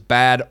 and he was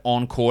bad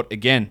on court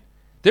again.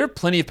 There are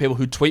plenty of people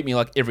who tweet me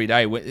every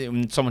day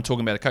when someone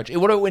talking about a coach.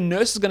 When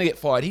Nurse is going to get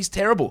fired, he's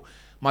terrible.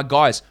 My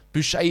guys,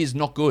 Boucher is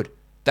not good.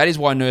 That is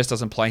why Nurse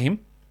doesn't play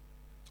him.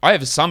 I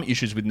have some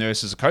issues with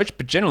Nurse as a coach,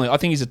 but generally I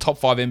think he's a top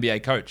 5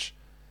 NBA coach.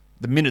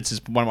 The minutes is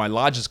one of my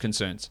largest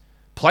concerns.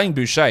 Playing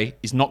Boucher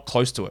is not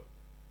close to it.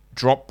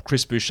 Drop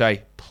Chris Boucher,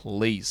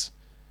 please.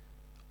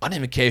 I don't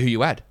even care who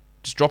you add.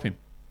 Just drop him.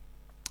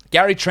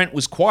 Gary Trent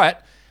was quiet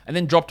and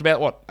then dropped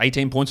about,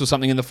 18 points or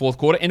something in the fourth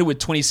quarter. Ended with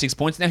 26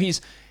 points. Now his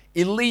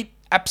elite,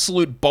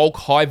 absolute bulk,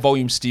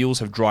 high-volume steals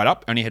have dried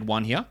up. Only had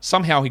 1 here.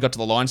 Somehow he got to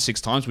the line 6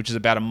 times, which is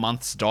about a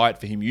month's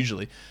diet for him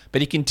usually.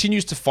 But he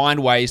continues to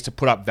find ways to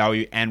put up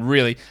value and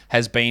really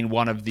has been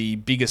one of the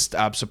biggest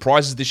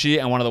surprises this year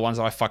and one of the ones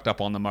that I fucked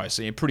up on the most.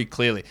 So, pretty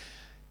clearly.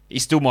 He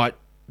still might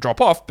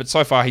drop off, but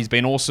so far he's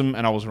been awesome,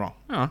 and I was wrong.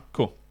 Oh,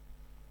 cool.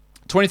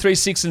 23,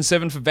 6 and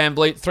 7 for Van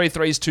Vliet. 3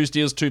 threes, 2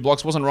 steals, 2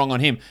 blocks. Wasn't wrong on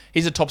him.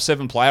 He's a top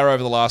 7 player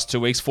over the last 2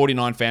 weeks.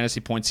 49 fantasy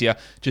points here.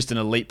 Just an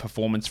elite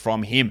performance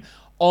from him.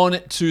 On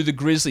to the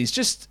Grizzlies.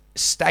 Just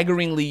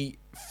staggeringly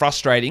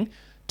frustrating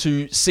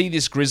to see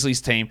this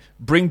Grizzlies team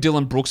bring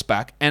Dylan Brooks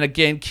back. And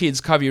again, kids,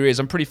 cover your ears.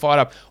 I'm pretty fired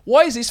up.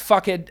 Why is this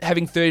fuckhead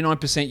having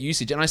 39%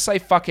 usage? And I say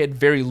fuckhead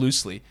very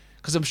loosely,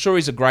 because I'm sure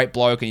he's a great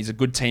bloke and he's a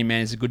good team man,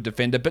 he's a good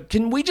defender. But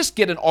can we just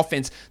get an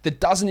offense that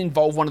doesn't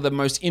involve one of the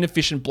most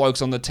inefficient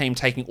blokes on the team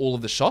taking all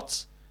of the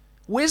shots?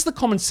 Where's the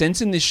common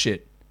sense in this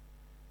shit?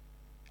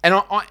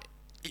 And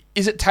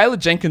is it Taylor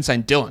Jenkins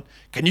saying, Dylan,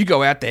 can you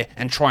go out there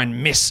and try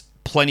and miss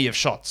plenty of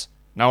shots?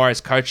 No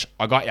worries, coach.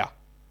 I got ya.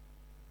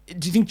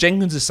 Do you think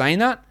Jenkins is saying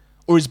that?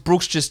 Or is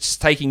Brooks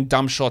just taking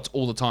dumb shots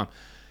all the time?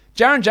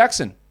 Jaren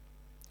Jackson,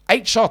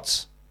 8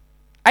 shots.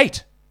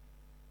 8.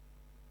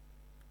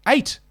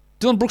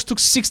 Dylan Brooks took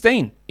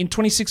 16 in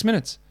 26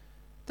 minutes.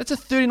 That's a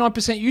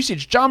 39%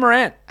 usage. Ja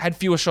Morant had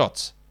fewer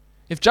shots.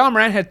 If Ja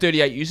Morant had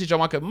 38 usage, I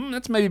might go,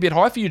 that's maybe a bit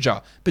high for you,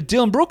 Ja. But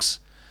Dylan Brooks,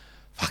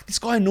 fuck, this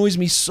guy annoys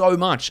me so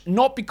much.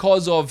 Not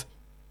because of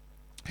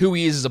who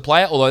he is as a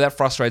player, although that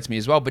frustrates me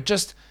as well, but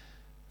just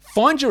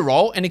find your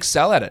role and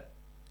excel at it.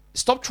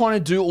 Stop trying to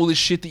do all this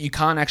shit that you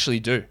can't actually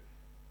do.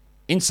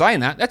 In saying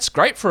that, that's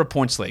great for a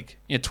points league.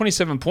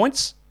 27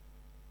 points.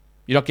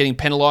 You're not getting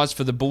penalised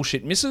for the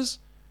bullshit misses.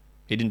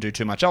 He didn't do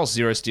too much else.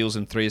 0 steals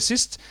and 3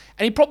 assists.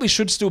 And he probably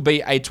should still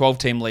be a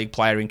 12-team league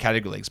player in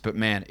category leagues. But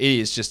man, it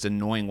is just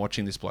annoying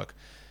watching this bloke.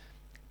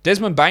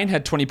 Desmond Bane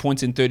had 20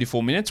 points in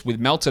 34 minutes. With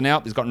Melton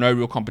out, there's got no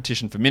real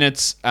competition for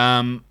minutes.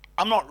 I'm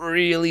not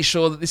really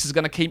sure that this is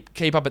going to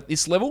keep up at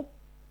this level.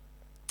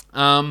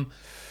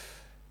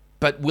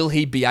 But will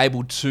he be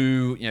able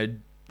to,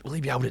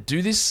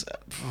 do this?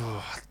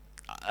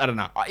 I don't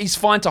know. He's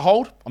fine to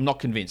hold. I'm not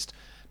convinced.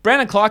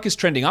 Brandon Clark is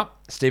trending up.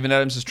 Steven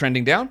Adams is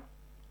trending down.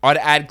 I'd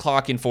add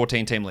Clark in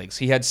 14-team leagues.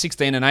 He had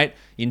 16 and 8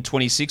 in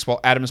 26, while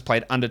Adams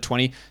played under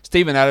 20.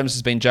 Steven Adams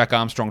has been Jack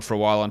Armstrong for a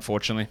while,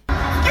 unfortunately.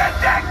 Get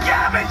that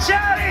garbage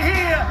out of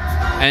here!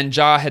 And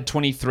Ja had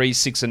 23,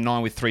 6 and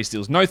 9 with 3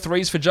 steals. No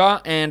threes for Ja,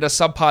 and a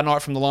subpar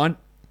night from the line,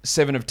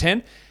 7 of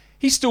 10.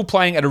 He's still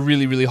playing at a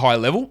really, really high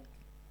level,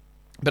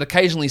 but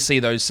occasionally see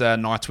those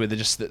nights where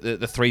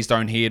the threes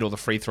don't hit or the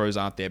free throws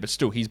aren't there. But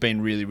still, he's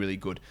been really, really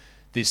good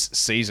this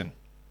season.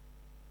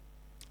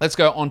 Let's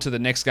go on to the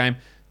next game.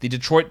 The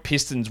Detroit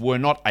Pistons were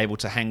not able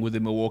to hang with the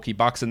Milwaukee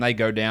Bucks, and they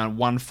go down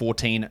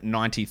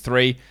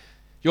 114-93.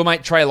 Your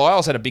mate Trey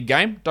Lyles had a big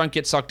game. Don't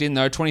get sucked in,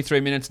 though.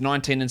 23 minutes,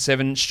 19 and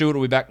 7. Stewart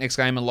will be back next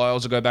game, and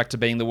Lyles will go back to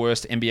being the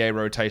worst NBA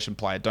rotation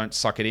player. Don't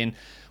suck it in.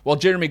 While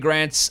Jeremy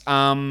Grant's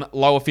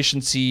low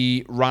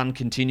efficiency run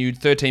continued,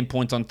 13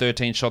 points on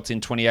 13 shots in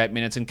 28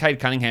 minutes, and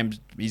Cade Cunningham,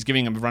 he's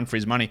giving him a run for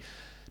his money.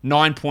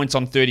 9 points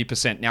on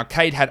 30%. Now,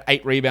 Cade had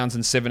 8 rebounds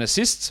and 7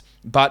 assists,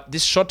 but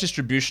this shot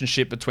distribution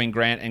ship between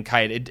Grant and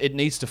Cade, it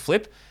needs to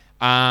flip.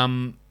 I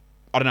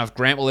don't know if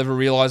Grant will ever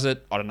realize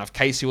it. I don't know if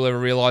Casey will ever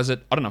realize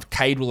it. I don't know if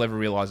Cade will ever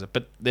realize it,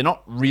 but they're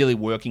not really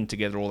working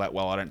together all that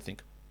well, I don't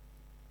think.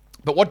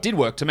 But what did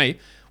work to me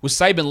was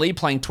Saben Lee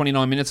playing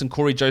 29 minutes and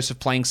Corey Joseph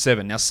playing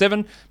 7. Now,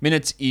 7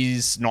 minutes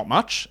is not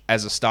much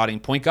as a starting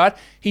point guard.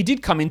 He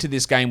did come into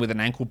this game with an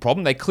ankle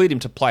problem. They cleared him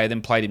to play,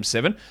 then played him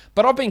 7.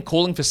 But I've been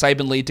calling for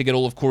Saben Lee to get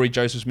all of Corey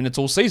Joseph's minutes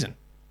all season.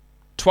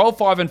 12,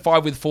 5, and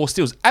 5 with 4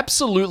 steals.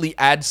 Absolutely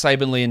add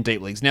Saben Lee in deep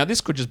leagues. Now,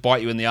 this could just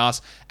bite you in the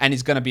ass, and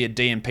he's going to be a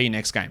DMP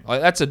next game.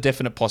 That's a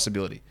definite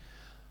possibility.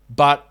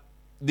 But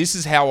this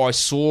is how I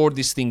saw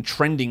this thing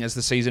trending as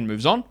the season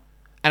moves on,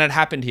 and it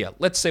happened here.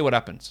 Let's see what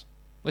happens.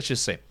 Let's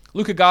just see.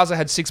 Luka Garza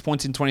had 6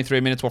 points in 23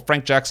 minutes, while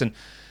Frank Jackson,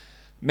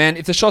 man,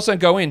 if the shots don't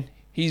go in,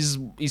 he's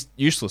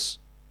useless.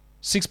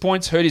 6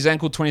 points, hurt his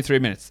ankle, 23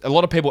 minutes. A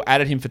lot of people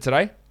added him for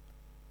today.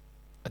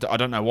 I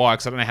don't know why,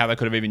 because I don't know how they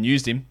could have even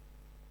used him.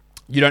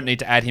 You don't need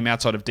to add him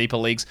outside of deeper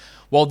leagues.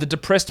 While the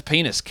depressed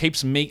penis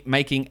keeps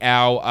making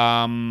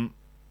our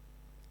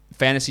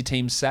fantasy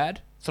teams sad.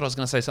 I thought I was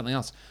going to say something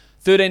else.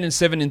 13 and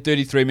 7 in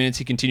 33 minutes.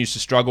 He continues to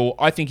struggle.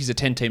 I think he's a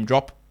 10-team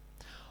drop.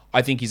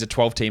 I think he's a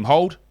 12-team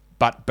hold,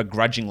 but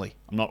begrudgingly.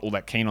 I'm not all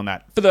that keen on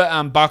that. For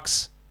the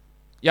Bucks,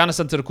 Giannis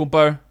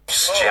Antetokounmpo.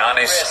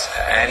 Giannis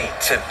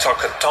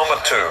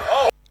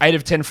Antetokounmpo. 8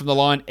 of 10 from the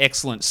line,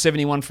 excellent.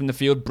 71 from the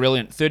field,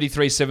 brilliant.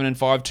 33, 7 and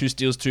 5, 2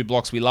 steals, 2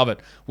 blocks. We love it.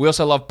 We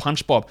also love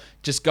Punch Bob,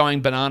 just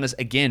going bananas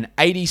again.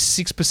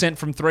 86%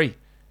 from 3.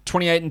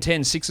 28 and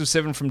 10, 6 of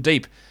 7 from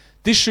deep.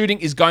 This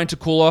shooting is going to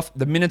cool off.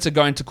 The minutes are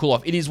going to cool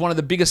off. It is one of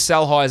the biggest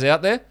sell highs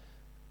out there.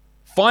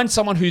 Find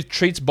someone who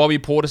treats Bobby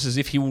Portis as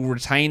if he will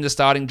retain the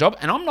starting job,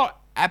 and I'm not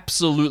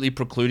absolutely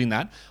precluding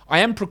that. I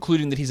am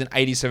precluding that he's an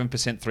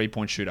 87%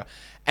 three-point shooter.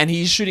 And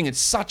he's shooting at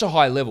such a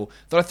high level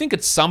that I think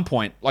at some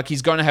point,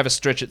 he's going to have a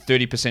stretch at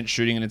 30%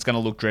 shooting and it's going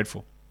to look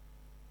dreadful.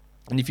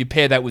 And if you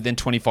pair that with then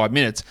 25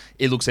 minutes,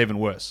 it looks even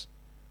worse.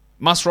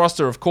 Must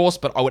roster, of course,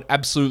 but I would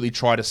absolutely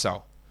try to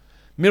sell.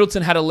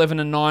 Middleton had 11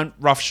 and 9,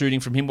 rough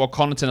shooting from him, while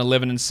Connaughton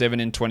 11 and 7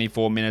 in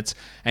 24 minutes.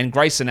 And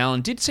Grayson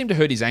Allen did seem to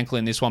hurt his ankle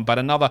in this one, but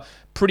another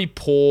pretty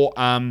poor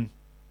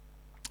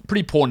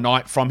pretty poor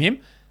night from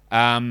him.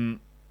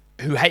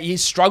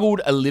 He's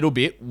struggled a little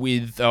bit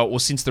with,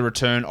 since the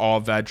return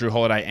of Drew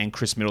Holiday and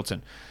Chris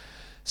Middleton.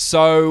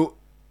 So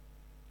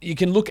you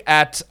can look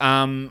at,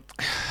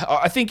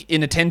 I think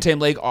in a 10-team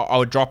league, I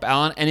would drop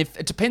Allen. And if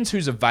it depends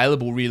who's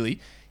available really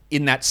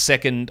in that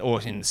second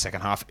or in the second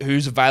half,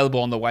 who's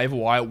available on the waiver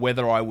wire,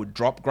 whether I would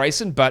drop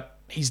Grayson. But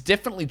he's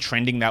definitely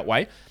trending that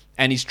way.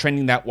 And he's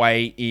trending that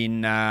way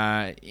in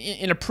a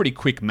pretty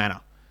quick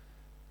manner.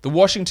 The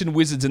Washington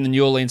Wizards and the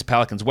New Orleans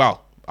Pelicans.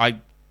 Well, I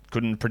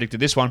couldn't have predicted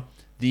this one.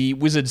 The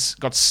Wizards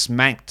got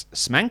smacked.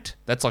 Smacked?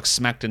 That's like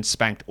smacked and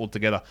spanked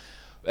altogether.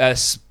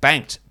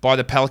 Spanked by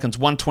the Pelicans,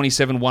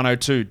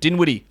 127-102.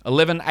 Dinwiddie,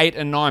 11, 8,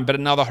 and 9, but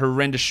another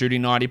horrendous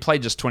shooting night. He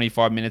played just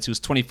 25 minutes. He was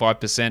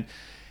 25%.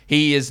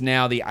 He is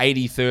now the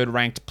 83rd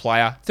ranked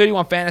player.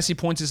 31 fantasy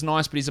points is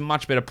nice, but he's a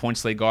much better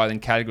points league guy than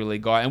category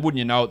league guy. And wouldn't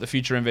you know it, the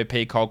future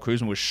MVP, Kyle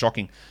Kuzma, was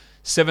shocking.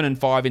 7 and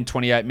 5 in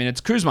 28 minutes.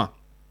 Kuzma,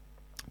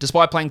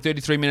 despite playing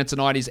 33 minutes a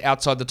night, he's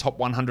outside the top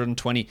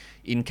 120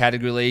 in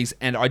category leagues,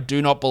 and I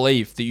do not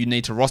believe that you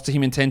need to roster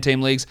him in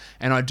 10-team leagues,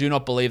 and I do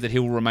not believe that he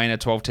will remain a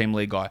 12-team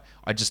league guy.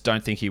 I just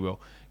don't think he will.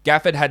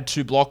 Gafford had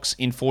 2 blocks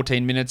in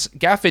 14 minutes.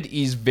 Gafford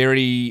is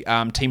very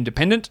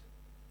team-dependent.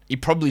 He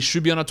probably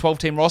should be on a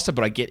 12-team roster,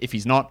 but I get if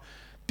he's not.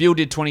 Beal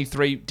did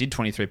 23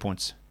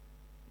 points.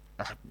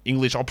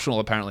 English optional,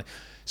 apparently.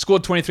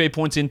 Scored 23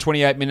 points in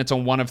 28 minutes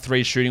on 1 of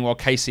 3 shooting, while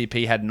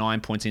KCP had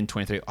 9 points in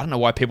 23. I don't know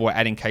why people were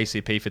adding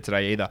KCP for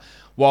today either.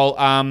 While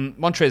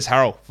Montrezl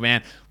Harrell,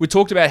 man, we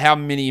talked about how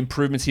many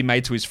improvements he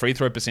made to his free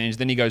throw percentage.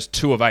 Then he goes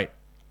 2 of 8.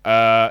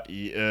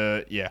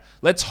 Yeah.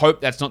 Let's hope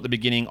that's not the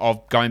beginning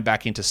of going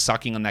back into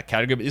sucking on that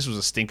category. But this was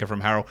a stinker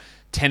from Harrell.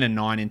 10 and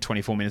 9 in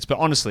 24 minutes. But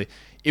honestly,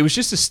 it was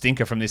just a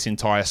stinker from this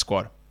entire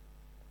squad.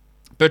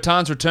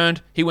 Bertans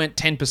returned. He went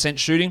 10%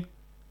 shooting.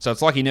 So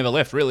it's like he never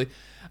left, really.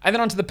 And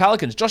then on to the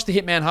Pelicans. Josh the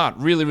Hitman Hart.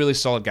 Really, really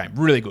solid game.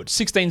 Really good.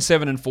 16,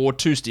 7, and 4.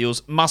 2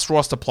 steals. Must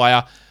roster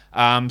player.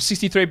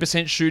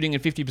 63% shooting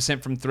and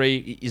 50% from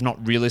 3 is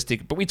not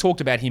realistic. But we talked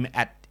about him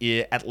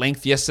at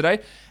length yesterday.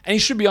 And he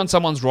should be on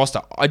someone's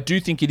roster. I do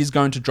think it is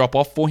going to drop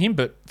off for him.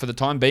 But for the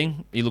time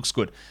being, he looks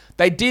good.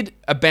 They did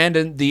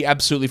abandon the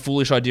absolutely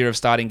foolish idea of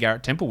starting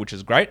Garrett Temple, which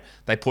is great.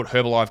 They put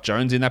Herbalife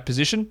Jones in that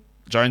position.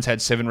 Jones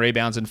had 7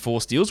 rebounds and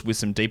 4 steals with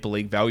some deeper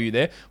league value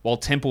there, while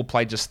Temple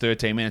played just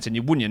 13 minutes, and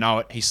wouldn't you know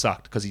it, he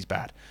sucked because he's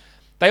bad.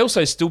 They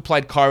also still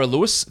played Kyra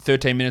Lewis,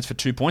 13 minutes for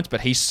 2 points,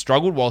 but he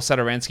struggled, while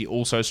Satoransky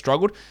also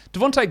struggled.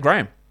 Devontae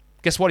Graham,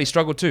 guess what? He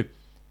struggled too.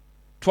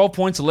 12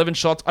 points, 11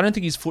 shots. I don't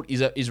think his foot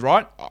is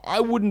right.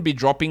 I wouldn't be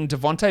dropping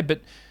Devontae,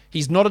 but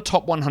he's not a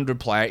top 100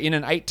 player. In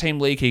an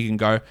 8-team league, he can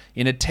go.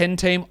 In a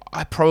 10-team,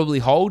 I probably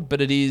hold, but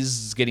it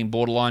is getting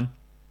borderline.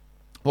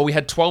 Well, we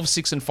had 12,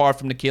 6, and 5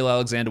 from Nickeil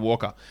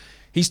Alexander-Walker.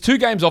 His 2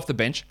 games off the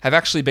bench have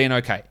actually been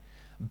okay.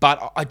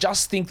 But I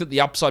just think that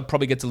the upside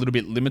probably gets a little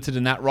bit limited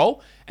in that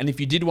role. And if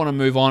you did want to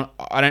move on,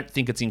 I don't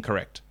think it's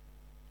incorrect.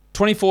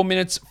 24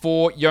 minutes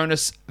for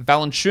Jonas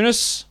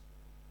Valanciunas.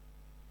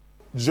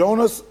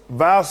 Jonas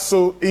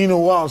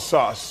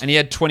Valanciunas. And he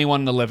had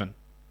 21 and 11.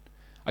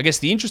 I guess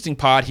the interesting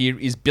part here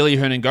is Billy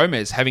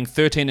Hernan-Gomez having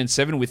 13 and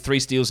 7 with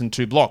 3 steals and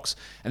 2 blocks.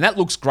 And that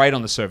looks great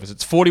on the surface.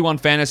 It's 41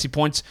 fantasy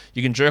points.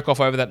 You can jerk off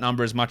over that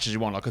number as much as you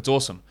want. Like, it's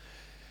awesome.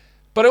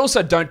 But I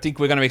also don't think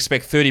we're going to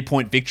expect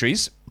 30-point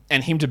victories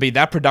and him to be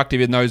that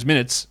productive in those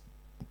minutes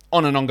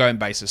on an ongoing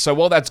basis. So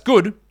while that's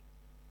good,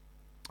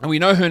 and we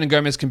know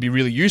Hernan-Gomez can be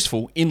really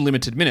useful in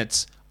limited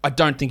minutes, I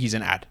don't think he's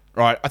an ad,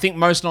 right? I think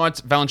most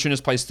nights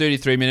Valanciunas plays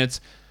 33 minutes,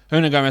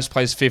 Hernan-Gomez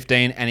plays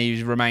 15, and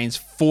he remains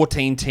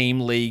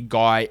 14-team league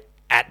guy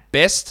at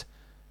best,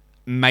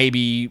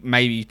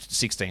 maybe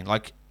 16.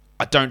 Like,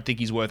 I don't think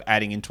he's worth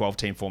adding in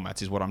 12-team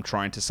formats is what I'm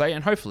trying to say,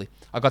 and hopefully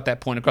I got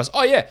that point across.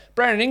 Oh yeah,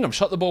 Brandon Ingram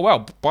shot the ball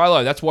well. Buy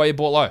low, that's why you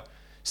bought low.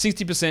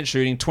 60%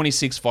 shooting,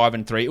 26, 5,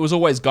 and 3. It was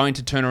always going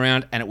to turn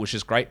around, and it was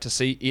just great to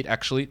see it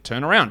actually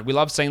turn around. We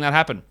love seeing that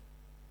happen.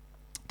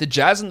 The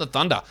Jazz and the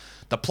Thunder,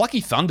 the plucky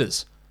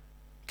Thunders,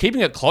 keeping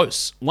it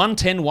close.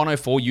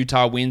 110-104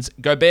 Utah wins.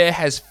 Gobert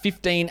has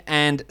 15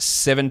 and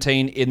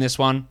 17 in this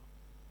one.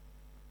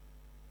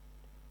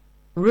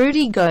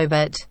 Rudy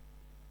Gobert.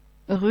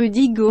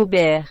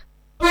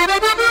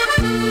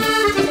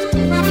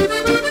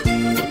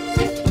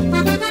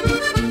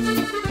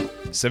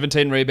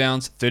 17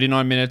 rebounds,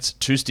 39 minutes,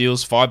 2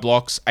 steals, 5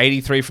 blocks,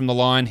 83 from the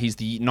line. He's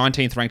the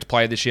 19th ranked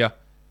player this year.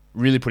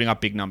 Really putting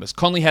up big numbers.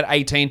 Conley had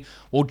 18,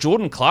 while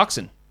Jordan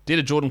Clarkson did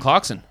a Jordan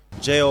Clarkson.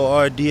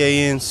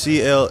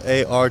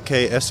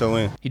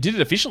 Jordanclarkson. He did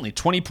it efficiently,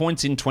 20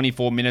 points in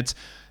 24 minutes.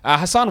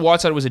 Hassan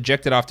Whiteside was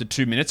ejected after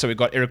 2 minutes, so we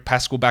got Eric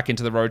Pascal back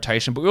into the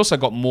rotation, but we also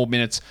got more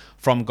minutes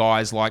from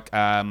guys like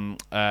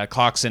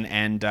Clarkson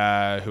and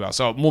who else?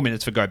 Oh, more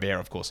minutes for Gobert,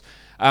 of course.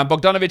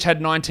 Bogdanovic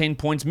had 19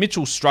 points.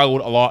 Mitchell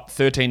struggled a lot,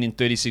 13 in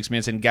 36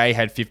 minutes, and Gay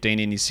had 15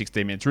 in his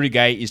 16 minutes. Rudy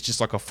Gay is just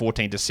like a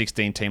 14 to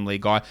 16 team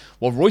league guy.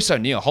 While Royce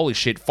O'Neal, holy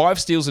shit, 5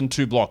 steals and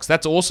 2 blocks.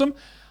 That's awesome.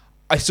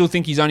 I still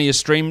think he's only a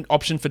stream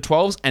option for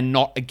 12s and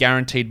not a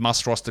guaranteed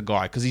must-roster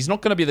guy, because he's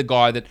not going to be the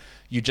guy that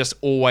you're just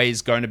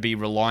always going to be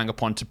relying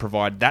upon to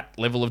provide that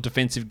level of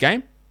defensive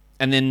game.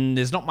 And then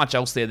there's not much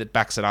else there that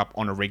backs it up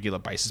on a regular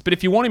basis. But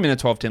if you want him in a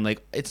 12-team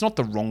league, it's not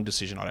the wrong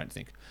decision, I don't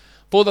think.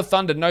 For the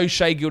Thunder, no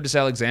Shai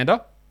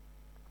Gilgeous-Alexander.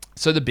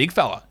 So the big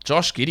fella,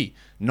 Josh Giddey,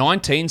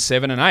 19,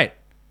 7, and 8.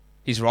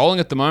 He's rolling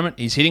at the moment.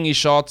 He's hitting his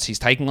shots. He's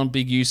taking on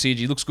big usage.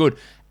 He looks good,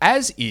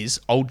 as is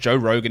old Joe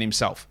Rogan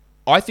himself.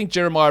 I think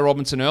Jeremiah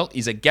Robinson-Earl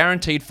is a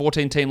guaranteed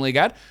 14-team league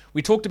ad.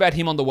 We talked about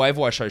him on the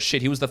Waiver Wire show.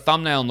 Shit, he was the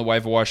thumbnail on the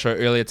Waiver Wire show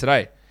earlier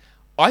today.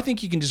 I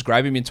think you can just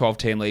grab him in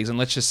 12-team leagues and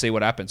let's just see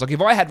what happens. Like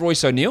if I had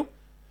Royce O'Neal,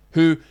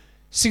 who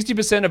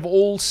 60% of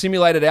all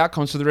simulated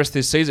outcomes for the rest of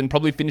this season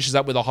probably finishes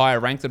up with a higher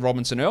rank than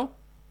Robinson-Earl,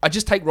 I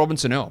just take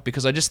Robinson-Earl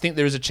because I just think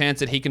there is a chance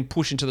that he can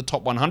push into the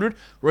top 100.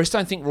 Royce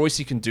don't think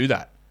Royce can do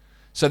that.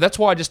 So that's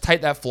why I just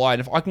take that flyer.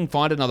 And if I can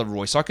find another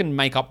Royce, I can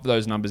make up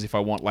those numbers if I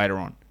want later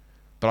on.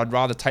 But I'd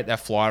rather take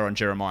that flyer on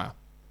Jeremiah.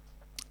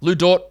 Lou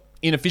Dort,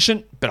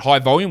 inefficient, but high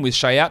volume with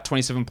Shai out,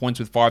 27 points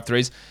with 5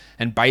 threes,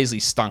 and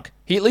Baisley stunk.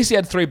 At least he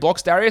had 3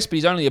 blocks, Darius, but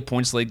he's only a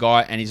points league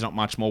guy, and he's not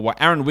much more.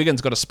 Aaron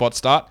Wiggins got a spot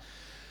start.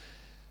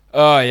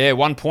 Oh, yeah,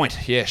 1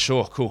 point. Yeah,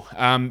 sure, cool.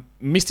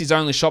 Missed his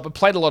only shot, but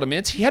played a lot of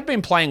minutes. He had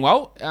been playing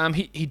well.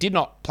 He did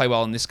not play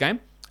well in this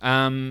game.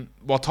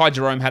 While Ty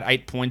Jerome had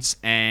 8 points,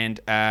 and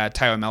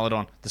Teo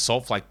Maledon, the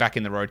salt flake, back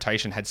in the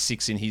rotation, had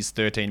 6 in his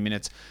 13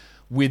 minutes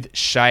with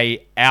Shai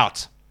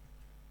out.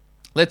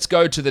 Let's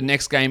go to the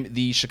next game,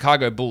 the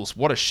Chicago Bulls.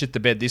 What a shit the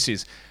bed this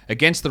is.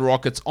 Against the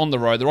Rockets on the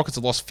road. The Rockets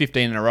have lost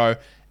 15 in a row,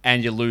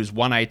 and you lose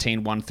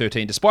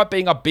 118-113, despite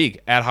being up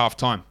big at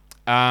halftime.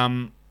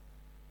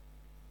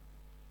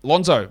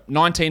 Lonzo,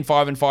 19,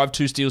 5 and 5,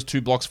 2 steals, 2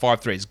 blocks, 5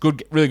 threes.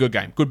 Good, really good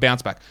game. Good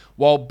bounce back.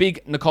 While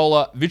big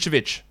Nikola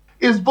Vucevic.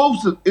 It's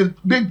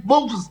big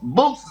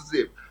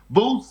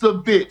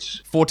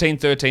Vucevic. 14,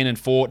 13 and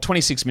 4,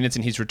 26 minutes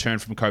in his return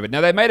from COVID.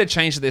 Now, they made a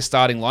change to their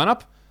starting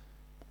lineup.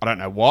 I don't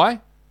know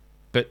why.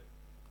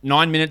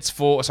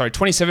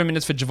 27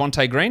 minutes for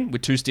Javonte Green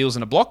with 2 steals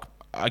and a block.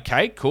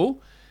 Okay,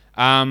 cool.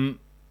 I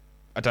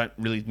don't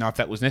really know if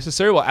that was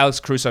necessary. Well, Alex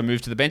Caruso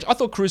moved to the bench. I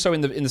thought Caruso in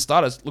the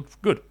starters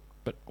looked good,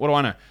 but what do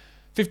I know?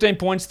 15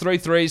 points, 3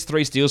 threes,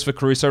 3 steals for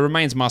Caruso.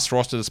 Remains must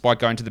roster despite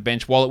going to the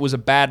bench. While it was a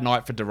bad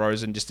night for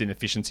DeRozan, just in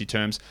efficiency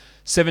terms,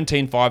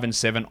 17, 5 and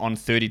 7 on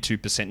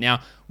 32%.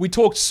 Now, we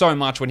talked so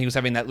much when he was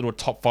having that little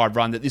top 5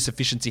 run that this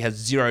efficiency has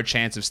 0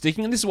 chance of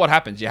sticking. And this is what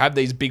happens. You have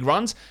these big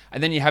runs,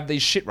 and then you have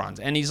these shit runs.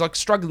 And he's like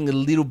struggling a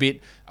little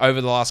bit over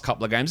the last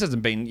couple of games.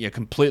 Hasn't been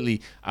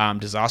completely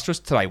disastrous.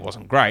 Today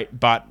wasn't great,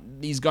 but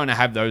he's going to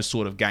have those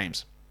sort of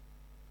games.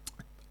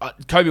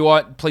 Kobe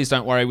White, please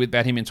don't worry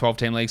about him in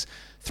 12-team leagues.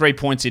 3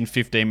 points in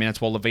 15 minutes,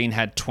 while Levine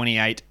had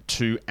 28,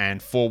 2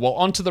 and 4. Well,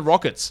 on to the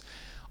Rockets.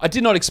 I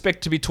did not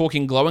expect to be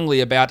talking glowingly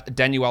about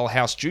Daniel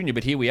House Jr.,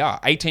 but here we are.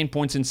 18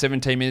 points in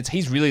 17 minutes.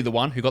 He's really the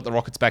one who got the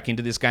Rockets back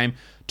into this game.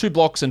 2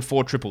 blocks and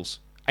 4 triples.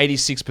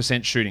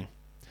 86% shooting.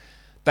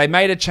 They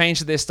made a change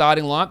to their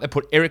starting lineup. They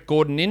put Eric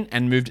Gordon in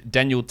and moved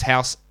Daniel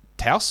Tice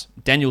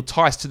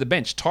to the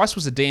bench. Tice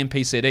was a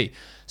DNP CD.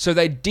 So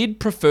they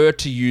did prefer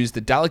to use the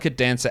delicate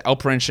dancer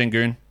Alperen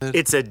Şengün.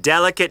 It's a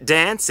delicate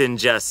dance in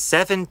just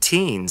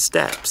 17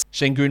 steps.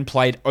 Şengün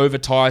played over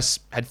Tice,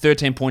 had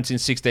 13 points in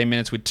 16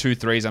 minutes with 2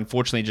 threes.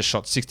 Unfortunately, just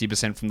shot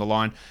 60% from the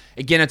line.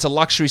 Again, it's a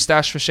luxury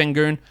stash for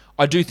Şengün.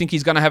 I do think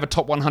he's going to have a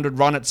top 100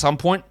 run at some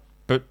point,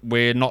 but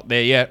we're not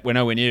there yet. We're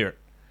nowhere near it.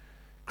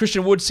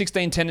 Christian Wood,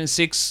 16, 10 and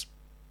 6.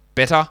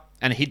 Better.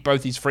 And hit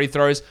both his free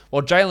throws,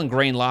 while Jalen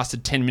Green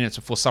lasted 10 minutes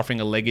before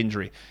suffering a leg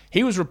injury.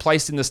 He was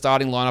replaced in the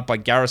starting lineup by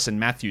Garrison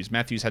Matthews.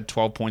 Matthews had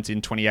 12 points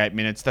in 28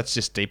 minutes. That's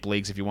just deep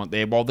leagues if you want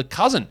there. While the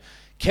cousin,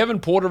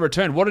 Kevin Porter,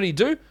 returned. What did he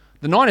do?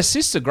 The 9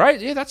 assists are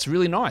great. Yeah, that's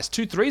really nice.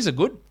 2 threes are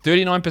good.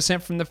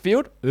 39% from the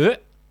field.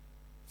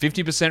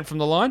 50% from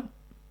the line.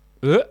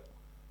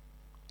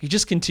 He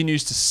just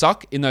continues to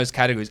suck in those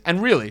categories.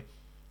 And really,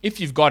 if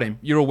you've got him,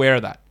 you're aware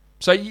of that.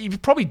 So you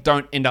probably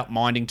don't end up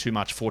minding too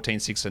much 14,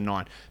 6, and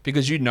 9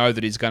 because you know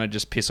that he's going to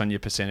just piss on your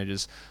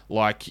percentages.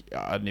 Like,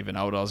 I didn't even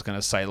know what I was going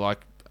to say. Like,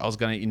 I was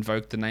going to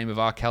invoke the name of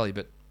R. Kelly,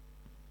 but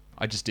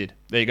I just did.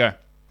 There you go.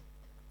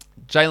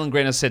 Jalen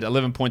Green has said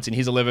 11 points in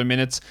his 11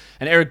 minutes,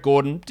 and Eric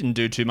Gordon didn't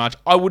do too much.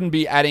 I wouldn't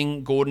be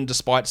adding Gordon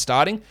despite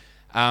starting.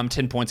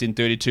 10 points in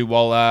 32,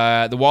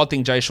 while the wild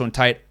thing, Jayshawn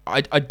Tate,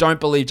 I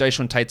don't believe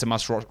Jayshawn Tate's a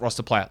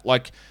must-roster player.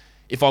 Like,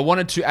 if I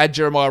wanted to add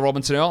Jeremiah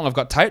Robinson-Earl and I've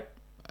got Tate,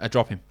 I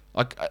drop him.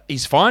 Like,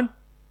 he's fine.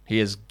 He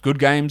has good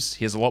games.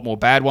 He has a lot more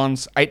bad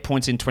ones. 8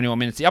 points in 21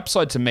 minutes. The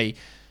upside to me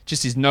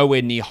just is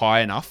nowhere near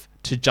high enough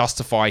to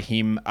justify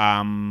him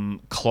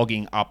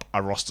clogging up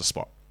a roster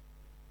spot.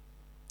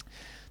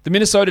 The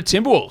Minnesota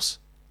Timberwolves.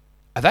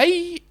 Are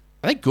they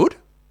good?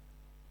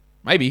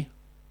 Maybe.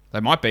 They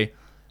might be.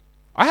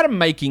 I had them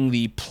making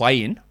the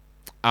play-in.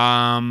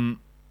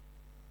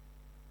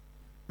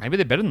 Maybe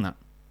they're better than that.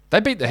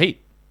 They beat the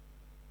Heat.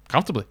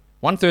 Comfortably.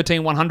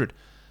 113-100.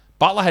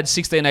 Butler had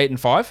 16, 8 and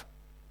 5.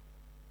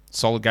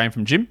 Solid game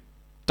from Jim.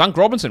 Dunk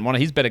Robinson, one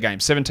of his better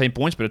games. 17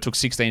 points, but it took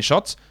 16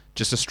 shots.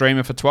 Just a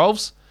streamer for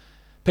 12s.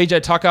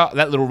 PJ Tucker,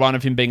 that little run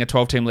of him being a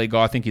 12-team league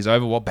guy, I think he's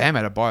over. Well, Bam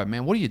had a bio.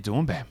 Man, what are you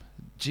doing, Bam?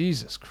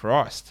 Jesus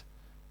Christ.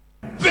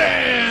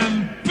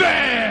 Bam!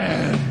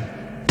 Bam!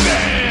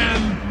 Bam!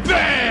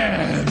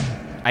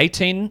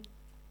 18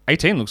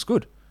 looks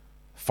good.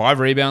 5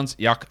 rebounds,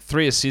 yuck.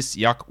 3 assists,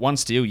 yuck. 1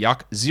 steal,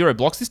 yuck. 0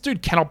 blocks. This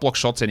dude cannot block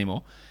shots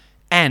anymore.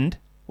 And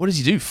what does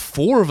he do?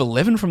 4 of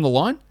 11 from the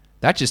line?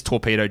 That just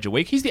torpedoed your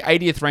week. He's the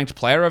 80th ranked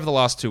player over the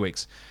last 2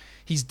 weeks.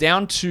 He's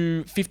down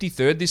to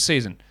 53rd this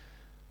season.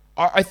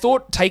 I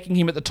thought taking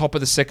him at the top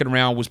of the second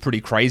round was pretty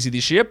crazy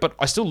this year, but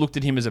I still looked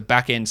at him as a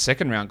back-end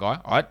second-round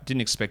guy. I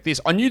didn't expect this.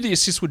 I knew the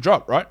assists would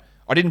drop, right?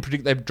 I didn't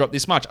predict they'd drop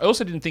this much. I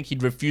also didn't think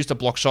he'd refuse to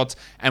block shots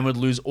and would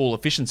lose all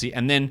efficiency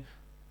and then,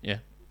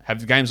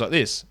 have games like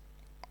this.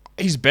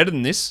 He's better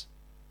than this,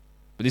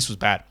 but this was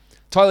bad.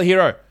 Tyler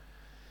Hero.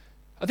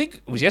 I think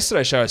it was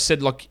yesterday's show. I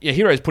said,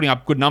 Hero's putting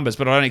up good numbers,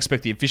 but I don't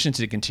expect the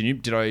efficiency to continue.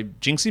 Did I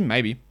jinx him?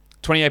 Maybe.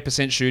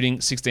 28% shooting,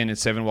 16 and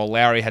 7, while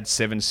Lowry had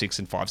 7, 6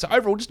 and 5. So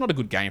overall, just not a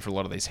good game for a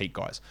lot of these Heat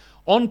guys.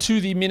 On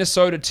to the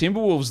Minnesota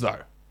Timberwolves,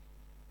 though.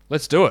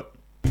 Let's do it.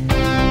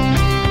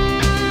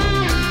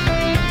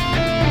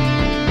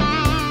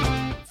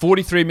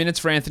 43 minutes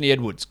for Anthony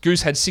Edwards.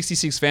 Goose had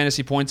 66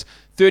 fantasy points,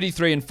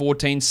 33 and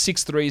 14,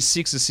 6 threes,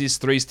 6 assists,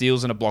 3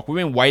 steals, and a block. We've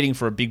been waiting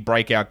for a big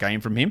breakout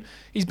game from him.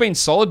 He's been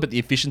solid, but the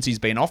efficiency's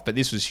been off, but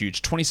this was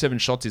huge. 27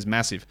 shots is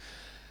massive.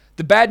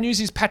 The bad news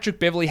is Patrick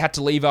Beverley had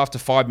to leave after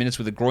 5 minutes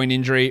with a groin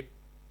injury.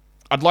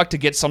 I'd like to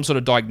get some sort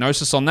of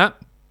diagnosis on that,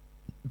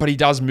 but he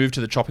does move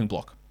to the chopping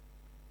block.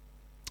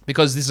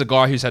 Because this is a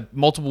guy who's had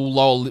multiple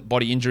lower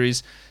body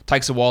injuries,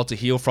 takes a while to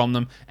heal from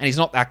them, and he's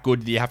not that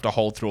good that you have to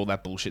hold through all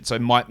that bullshit, so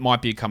it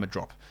might become a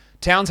drop.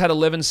 Towns had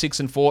 11, 6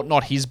 and 4,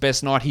 not his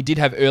best night. He did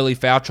have early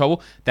foul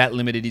trouble. That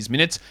limited his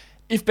minutes.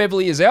 If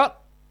Beverley is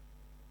out,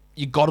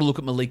 you got to look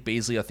at Malik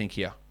Beasley, I think,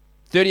 here.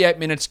 38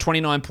 minutes,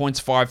 29 points,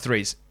 5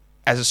 threes.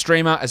 As a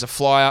streamer, as a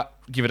flyer,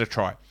 give it a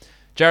try.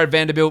 Jared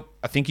Vanderbilt,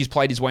 I think he's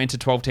played his way into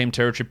 12-team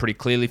territory pretty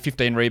clearly.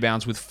 15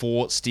 rebounds with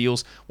 4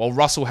 steals, while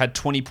Russell had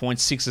 20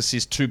 points, 6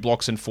 assists, 2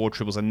 blocks, and 4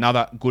 triples.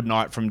 Another good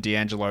night from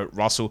D'Angelo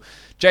Russell.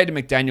 Jaden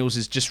McDaniels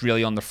is just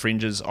really on the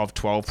fringes of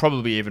 12,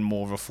 probably even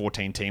more of a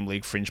 14-team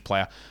league fringe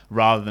player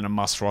rather than a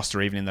must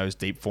roster even in those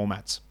deep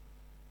formats.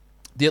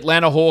 The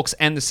Atlanta Hawks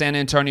and the San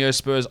Antonio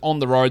Spurs on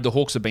the road. The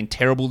Hawks have been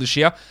terrible this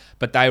year,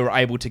 but they were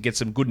able to get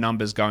some good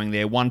numbers going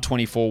there.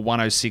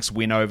 124-106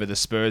 win over the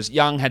Spurs.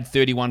 Young had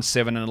 31,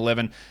 7 and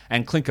 11,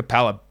 and Clint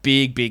Capella,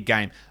 big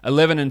game.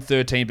 11 and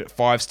 13, but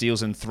 5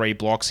 steals and 3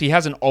 blocks. He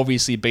hasn't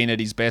obviously been at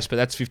his best, but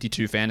that's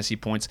 52 fantasy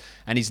points,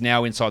 and he's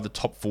now inside the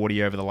top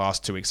 40 over the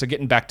last 2 weeks, so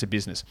getting back to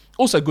business.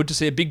 Also good to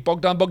see a big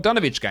Bogdan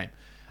Bogdanovic game.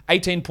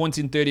 18 points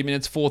in 30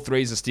 minutes, 4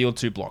 threes, a steal,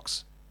 2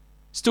 blocks.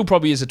 Still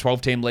probably is a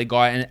 12-team league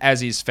guy, and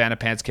as is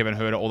Fanapants Kevin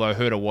Huerter, although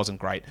Huerter wasn't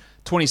great.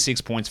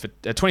 26 minutes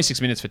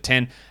for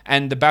 10,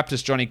 and the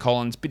Baptist Johnny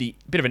Collins, bit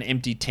of an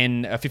empty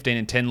 15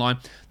 and 10 line.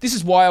 This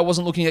is why I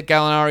wasn't looking at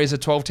Gallinari as a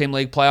 12-team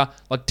league player.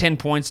 10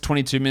 points,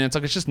 22 minutes,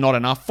 it's just not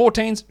enough.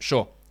 14s,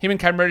 sure. Him and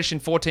Cam Reddish in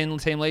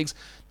 14-team leagues,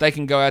 they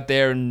can go out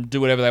there and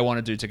do whatever they want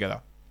to do together.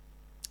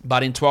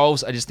 But in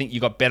 12s, I just think you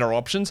got better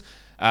options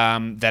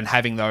than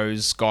having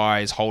those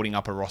guys holding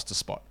up a roster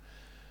spot.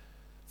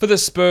 For the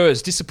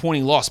Spurs,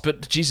 disappointing loss,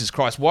 but Jesus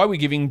Christ, why are we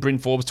giving Bryn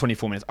Forbes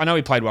 24 minutes? I know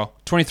he played well.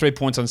 23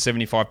 points on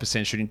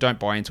 75% shooting. Don't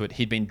buy into it.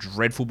 He'd been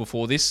dreadful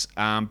before this,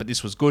 but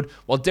this was good.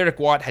 While Derek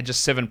White had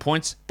just 7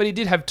 points, but he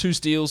did have 2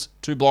 steals,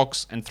 2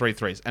 blocks, and 3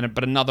 threes.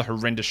 But another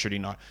horrendous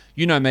shooting night.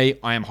 You know me,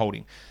 I am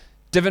holding.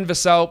 Devin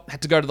Vassell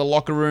had to go to the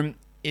locker room.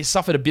 He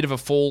suffered a bit of a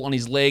fall on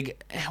his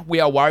leg. We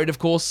are worried, of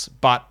course,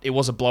 but it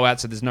was a blowout,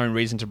 so there's no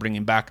reason to bring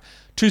him back.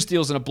 2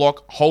 steals and a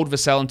block. Hold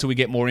Vassell until we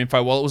get more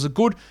info. While it was a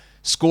good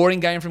scoring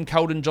game from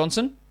Keldon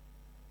Johnson,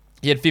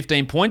 he had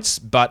 15 points,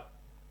 but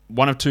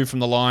 1 of 2 from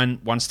the line,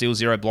 1 steal,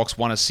 0 blocks,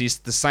 1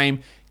 assist. The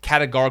same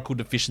categorical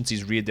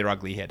deficiencies reared their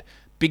ugly head.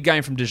 Big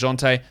game from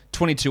DeJounte,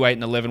 22, 8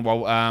 and 11,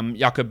 while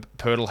Jakob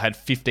Poeltl had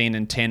 15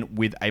 and 10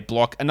 with a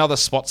block. Another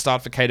spot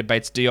start for Keita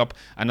Bates-Diop,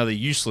 another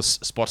useless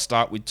spot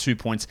start with 2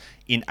 points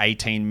in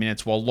 18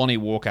 minutes, while Lonnie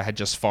Walker had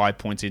just 5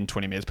 points in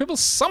 20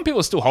 minutes. Some people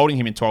are still holding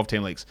him in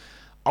 12-team leagues.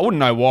 I wouldn't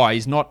know why.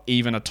 He's not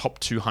even a top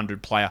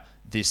 200 player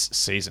this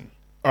season.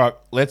 All right,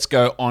 let's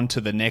go on to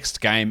the next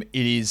game.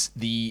 It is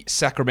the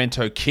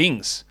Sacramento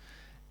Kings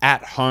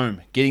at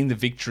home getting the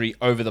victory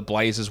over the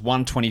Blazers,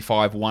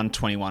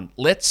 125-121.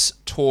 Let's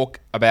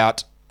talk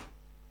about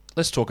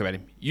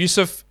him.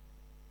 Jusuf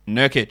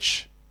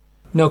Nurkic.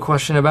 No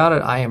question about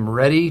it. I am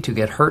ready to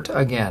get hurt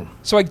again.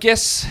 So I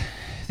guess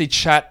the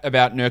chat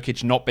about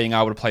Nurkic not being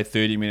able to play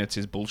 30 minutes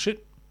is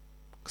bullshit,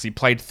 because he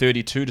played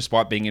 32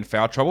 despite being in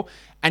foul trouble,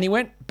 and he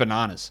went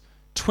bananas.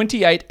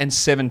 28 and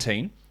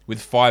 17 with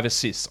 5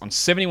 assists on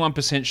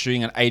 71%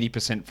 shooting and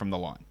 80% from the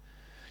line.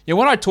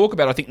 When I talk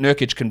about I think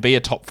Nurkic can be a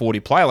top 40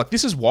 player,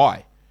 this is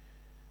why.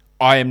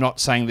 I am not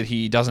saying that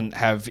he doesn't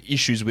have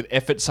issues with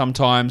effort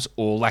sometimes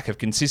or lack of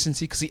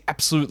consistency, because he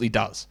absolutely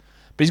does.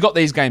 But he's got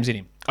these games in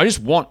him. I just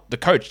want the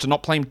coach to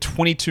not play him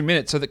 22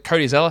 minutes so that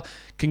Cody Zeller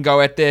can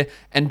go out there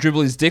and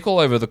dribble his dick all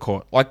over the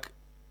court.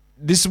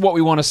 This is what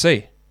we want to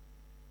see.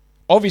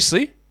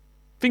 Obviously,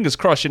 fingers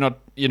crossed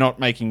you're not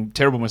making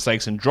terrible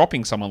mistakes and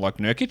dropping someone like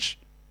Nurkic.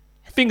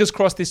 Fingers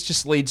crossed this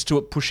just leads to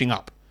it pushing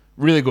up.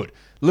 Really good.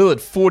 Lillard,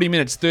 40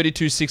 minutes,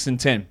 32, 6 and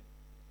 10.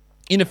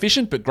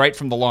 Inefficient, but great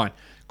from the line.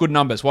 Good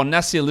numbers. While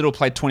Nasir Little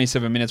played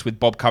 27 minutes with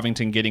Bob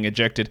Covington getting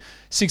ejected,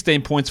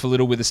 16 points for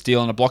Little with a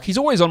steal and a block. He's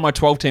always on my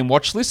 12-team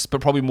watch list,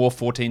 but probably more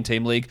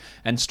 14-team league.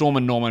 And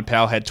Storm Norman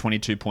Powell had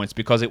 22 points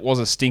because it was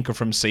a stinker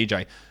from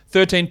CJ.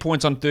 13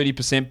 points on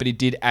 30%, but he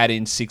did add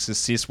in 6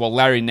 assists, while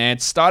Larry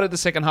Nance started the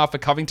second half for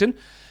Covington.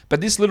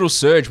 But this little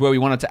surge where we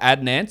wanted to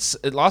add Nance,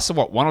 it lasted,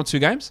 1 or 2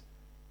 games?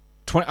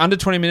 Under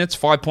 20 minutes,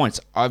 5 points.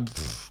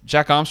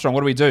 Jack Armstrong,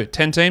 what do we do?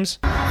 10 teams?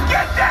 Get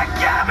that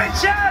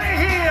garbage out of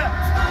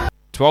here!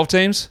 12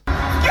 teams?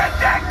 Get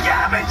that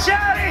garbage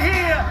out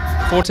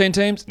of here! 14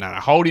 teams? No,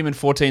 hold him in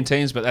 14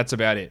 teams, but that's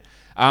about it.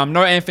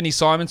 No Anthony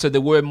Simon, so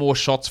there were more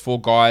shots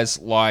for guys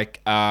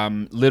like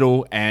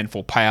Little and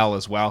for Powell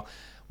as well.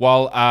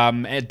 While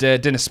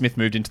Dennis Smith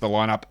moved into the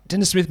lineup.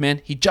 Dennis Smith,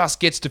 man, he just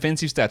gets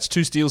defensive stats.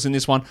 2 steals in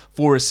this one,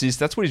 4 assists.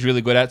 That's what he's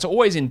really good at. So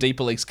always in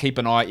deeper leagues, keep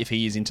an eye if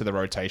he is into the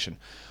rotation.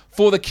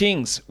 For the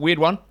Kings, weird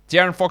one.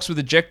 De'Aaron Fox was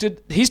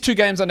ejected. His 2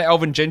 games under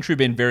Alvin Gentry have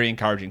been very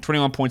encouraging.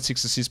 21.6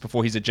 assists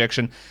before his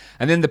ejection.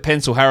 And then the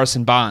pencil,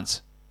 Harrison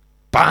Barnes.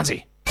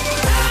 Barnesy.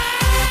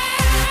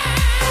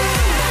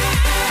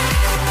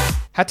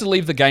 Had to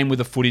leave the game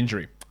with a foot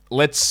injury.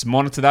 Let's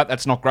monitor that.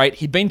 That's not great.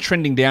 He'd been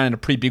trending down in a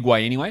pretty big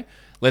way anyway.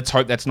 Let's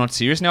hope that's not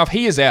serious. Now, if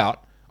he is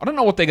out, I don't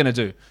know what they're going to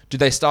do. Do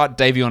they start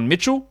Davion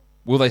Mitchell?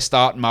 Will they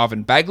start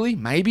Marvin Bagley?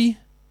 Maybe.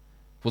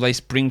 Will they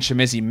bring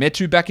Chimezie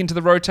Metu back into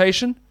the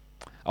rotation?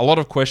 A lot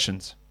of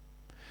questions.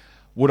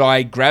 Would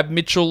I grab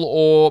Mitchell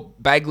or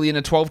Bagley in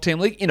a 12-team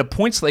league? In a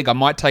points league, I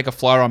might take a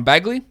flyer on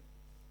Bagley.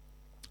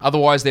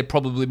 Otherwise, they're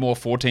probably more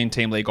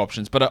 14-team league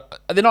options.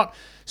 But they're not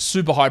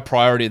super high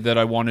priority that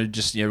I want to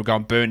just go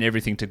and burn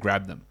everything to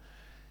grab them.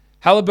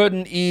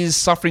 Halliburton is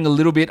suffering a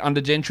little bit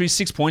under Gentry.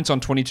 6 points on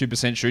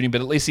 22% shooting,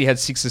 but at least he had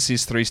 6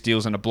 assists, 3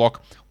 steals, and a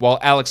block. While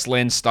Alex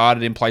Len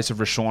started in place of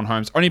Rashawn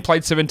Holmes. Only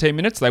played 17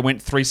 minutes. They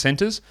went 3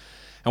 centers.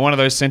 And one of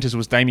those centers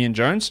was Damian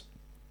Jones,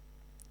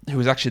 who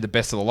was actually the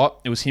best of the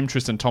lot. It was him,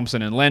 Tristan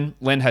Thompson, and Len.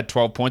 Len had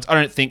 12 points. I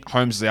don't think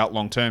Holmes is out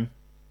long term.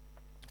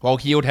 While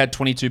Hield had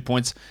 22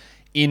 points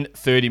in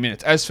 30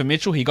 minutes. As for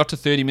Mitchell, he got to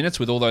 30 minutes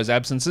with all those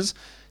absences.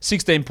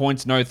 16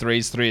 points, no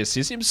threes, 3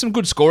 assists. It was some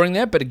good scoring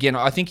there, but again,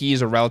 I think he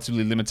is a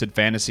relatively limited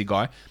fantasy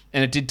guy.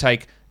 And it did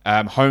take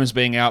Holmes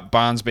being out,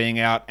 Barnes being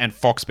out, and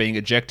Fox being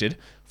ejected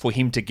for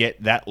him to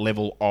get that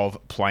level of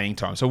playing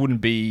time. So I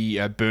wouldn't be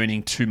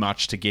burning too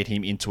much to get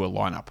him into a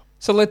lineup.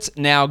 So let's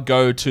now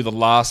go to the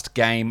last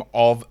game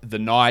of the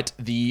night.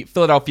 The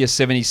Philadelphia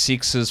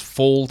 76ers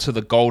fall to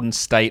the Golden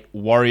State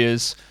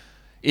Warriors.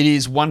 It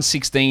is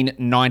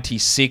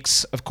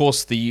 116-96. Of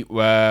course, the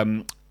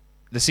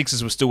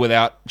Sixers were still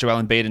without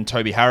Joel Embiid and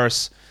Toby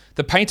Harris.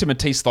 The painter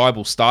Matisse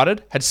Thybulle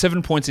started, had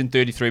 7 points in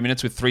 33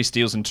 minutes with 3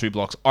 steals and 2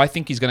 blocks. I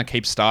think he's going to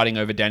keep starting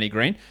over Danny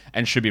Green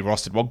and should be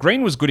rostered. Well,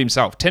 Green was good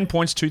himself. 10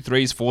 points, 2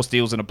 threes, 4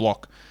 steals and a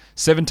block.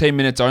 17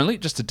 minutes only,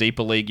 just a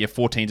deeper league.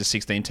 14 to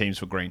 16 teams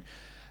for Green.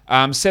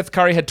 Seth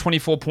Curry had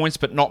 24 points,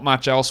 but not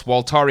much else,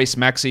 while Tyrese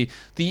Maxey,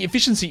 the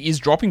efficiency is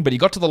dropping, but he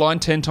got to the line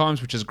 10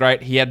 times, which is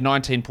great. He had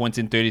 19 points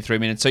in 33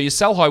 minutes. So your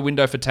sell-high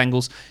window for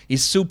Tangles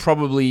is still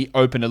probably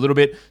open a little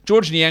bit.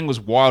 George Niang was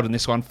wild in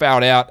this one,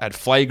 fouled out at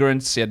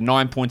flagrants. He had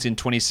 9 points in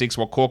 26,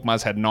 while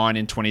Korkmaz had 9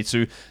 in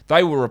 22.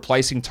 They were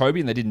replacing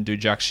Toby, and they didn't do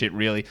jack shit,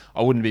 really.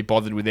 I wouldn't be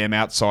bothered with them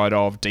outside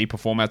of deeper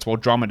formats, while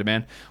Drummond,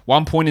 man,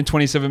 1 point in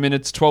 27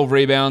 minutes, 12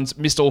 rebounds,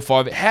 missed all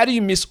 5. How do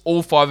you miss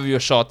all 5 of your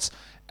shots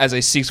as a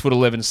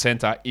 6'11"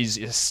 center is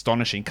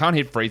astonishing. Can't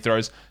hit free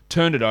throws,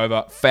 turned it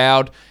over,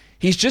 fouled.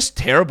 He's just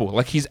terrible.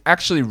 Like, he's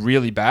actually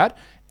really bad.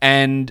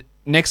 And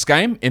next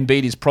game,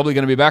 Embiid is probably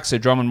going to be back, so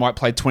Drummond might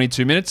play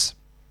 22 minutes.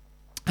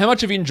 How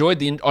much have you enjoyed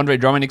the Andre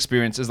Drummond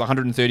experience as the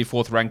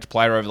 134th ranked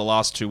player over the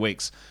last 2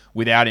 weeks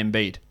without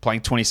Embiid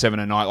playing 27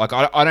 a night? Like,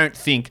 I don't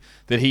think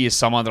that he is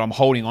someone that I'm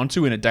holding on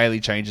to in a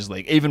daily changes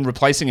league. Even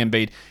replacing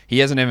Embiid, he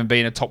hasn't even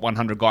been a top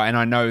 100 guy. And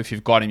I know if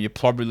you've got him, you're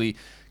probably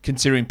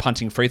considering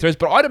punting free throws.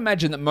 But I'd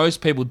imagine that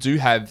most people do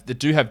have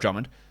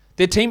Drummond.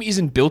 Their team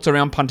isn't built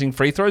around punting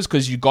free throws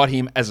because you got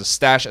him as a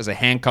stash, as a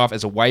handcuff,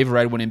 as a waiver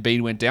aid when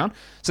Embiid went down.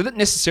 So that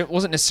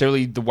wasn't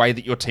necessarily the way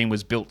that your team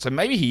was built. So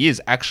maybe he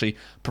is actually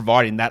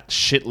providing that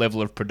shit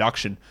level of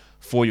production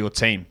for your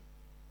team.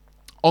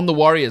 On the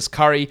Warriors,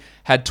 Curry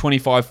had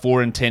 25,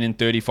 4, and 10 in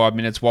 35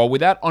 minutes, while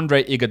without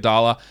Andre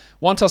Iguodala,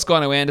 Juan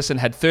Toscano Anderson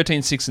had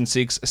 13, 6, and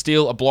 6, a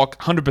steal, a block,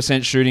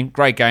 100% shooting.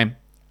 Great game.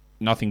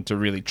 Nothing to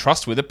really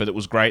trust with it, but it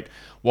was great.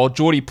 While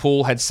Jordy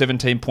Poole had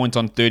 17 points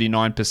on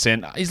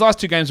 39%. His last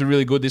 2 games were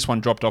really good. This one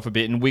dropped off a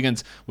bit, and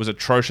Wiggins was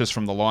atrocious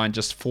from the line,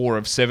 just 4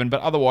 of 7,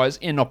 but otherwise,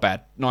 not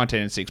bad.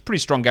 19 and 6. Pretty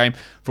strong game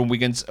from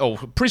Wiggins.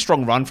 Pretty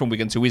strong run from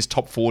Wiggins, who is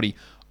top 40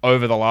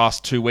 over the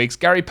last 2 weeks.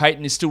 Gary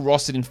Payton is still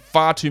rostered in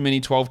far too many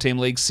 12-team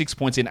leagues. 6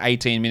 points in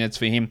 18 minutes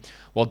for him,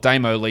 while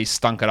Damo Lee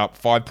stunk it up.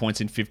 5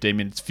 points in 15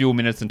 minutes. Fewer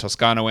minutes than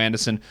Toscano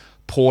Anderson,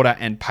 Porter,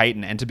 and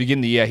Payton. And to begin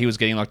the year, he was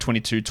getting like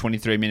 22,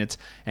 23 minutes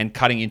and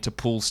cutting into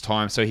Poole's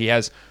time. So he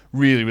has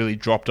really, really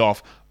dropped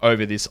off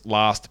over this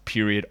last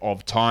period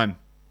of time.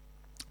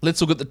 Let's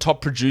look at the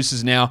top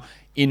producers now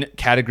in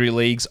category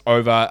leagues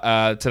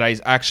over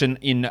today's action.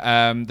 In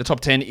the top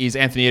 10 is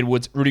Anthony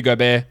Edwards, Rudy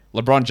Gobert,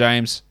 LeBron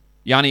James,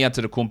 Giannis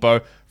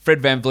Antetokounmpo,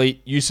 Fred VanVleet,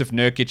 Yusuf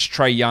Nurkic,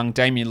 Trae Young,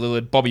 Damian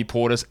Lillard, Bobby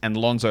Portis, and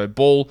Lonzo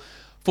Ball.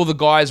 For the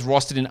guys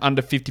rostered in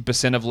under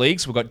 50% of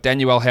leagues, we've got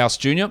Daniel House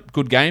Jr.,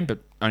 good game, but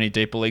only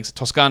deeper leagues.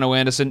 Toscano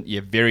Anderson,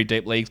 very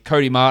deep leagues.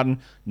 Cody Martin,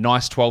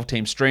 nice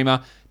 12-team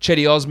streamer.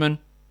 Chetty Osman,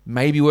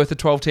 maybe worth a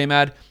 12-team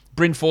ad.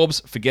 Bryn Forbes,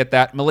 forget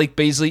that. Malik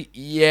Beasley,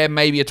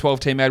 maybe a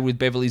 12-team ad with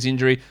Beverly's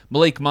injury.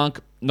 Malik Monk,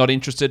 not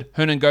interested.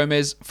 Hernan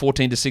Gomez,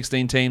 14 to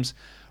 16 teams.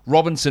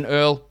 Robinson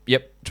Earl,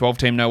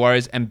 12-team, no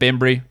worries. And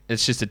Bembry,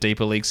 it's just a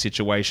deeper league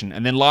situation.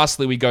 And then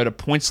lastly, we go to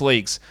points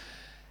leagues.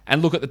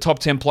 And look at the top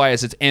 10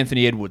 players. It's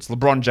Anthony Edwards,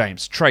 LeBron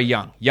James, Trae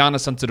Young,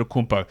 Giannis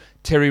Antetokounmpo,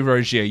 Terry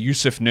Rozier,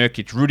 Yusuf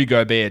Nurkic, Rudy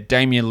Gobert,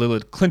 Damian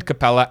Lillard, Clint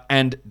Capella,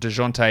 and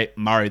DeJounte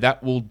Murray.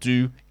 That will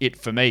do it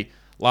for me.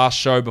 Last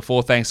show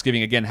before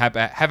Thanksgiving. Again, have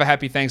a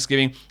happy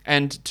Thanksgiving.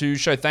 And to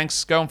show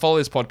thanks, go and follow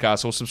this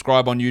podcast or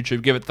subscribe on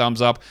YouTube. Give it a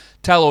thumbs up.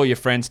 Tell all your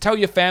friends. Tell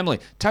your family.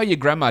 Tell your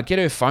grandma. Get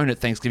her phone at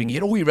Thanksgiving.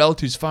 Get all your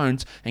relatives'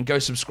 phones and go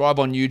subscribe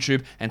on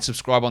YouTube and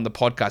subscribe on the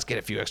podcast. Get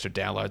a few extra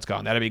downloads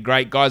going. That'd be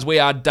great. Guys, we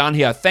are done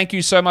here. Thank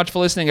you so much for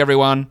listening,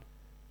 everyone.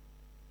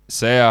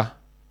 See ya.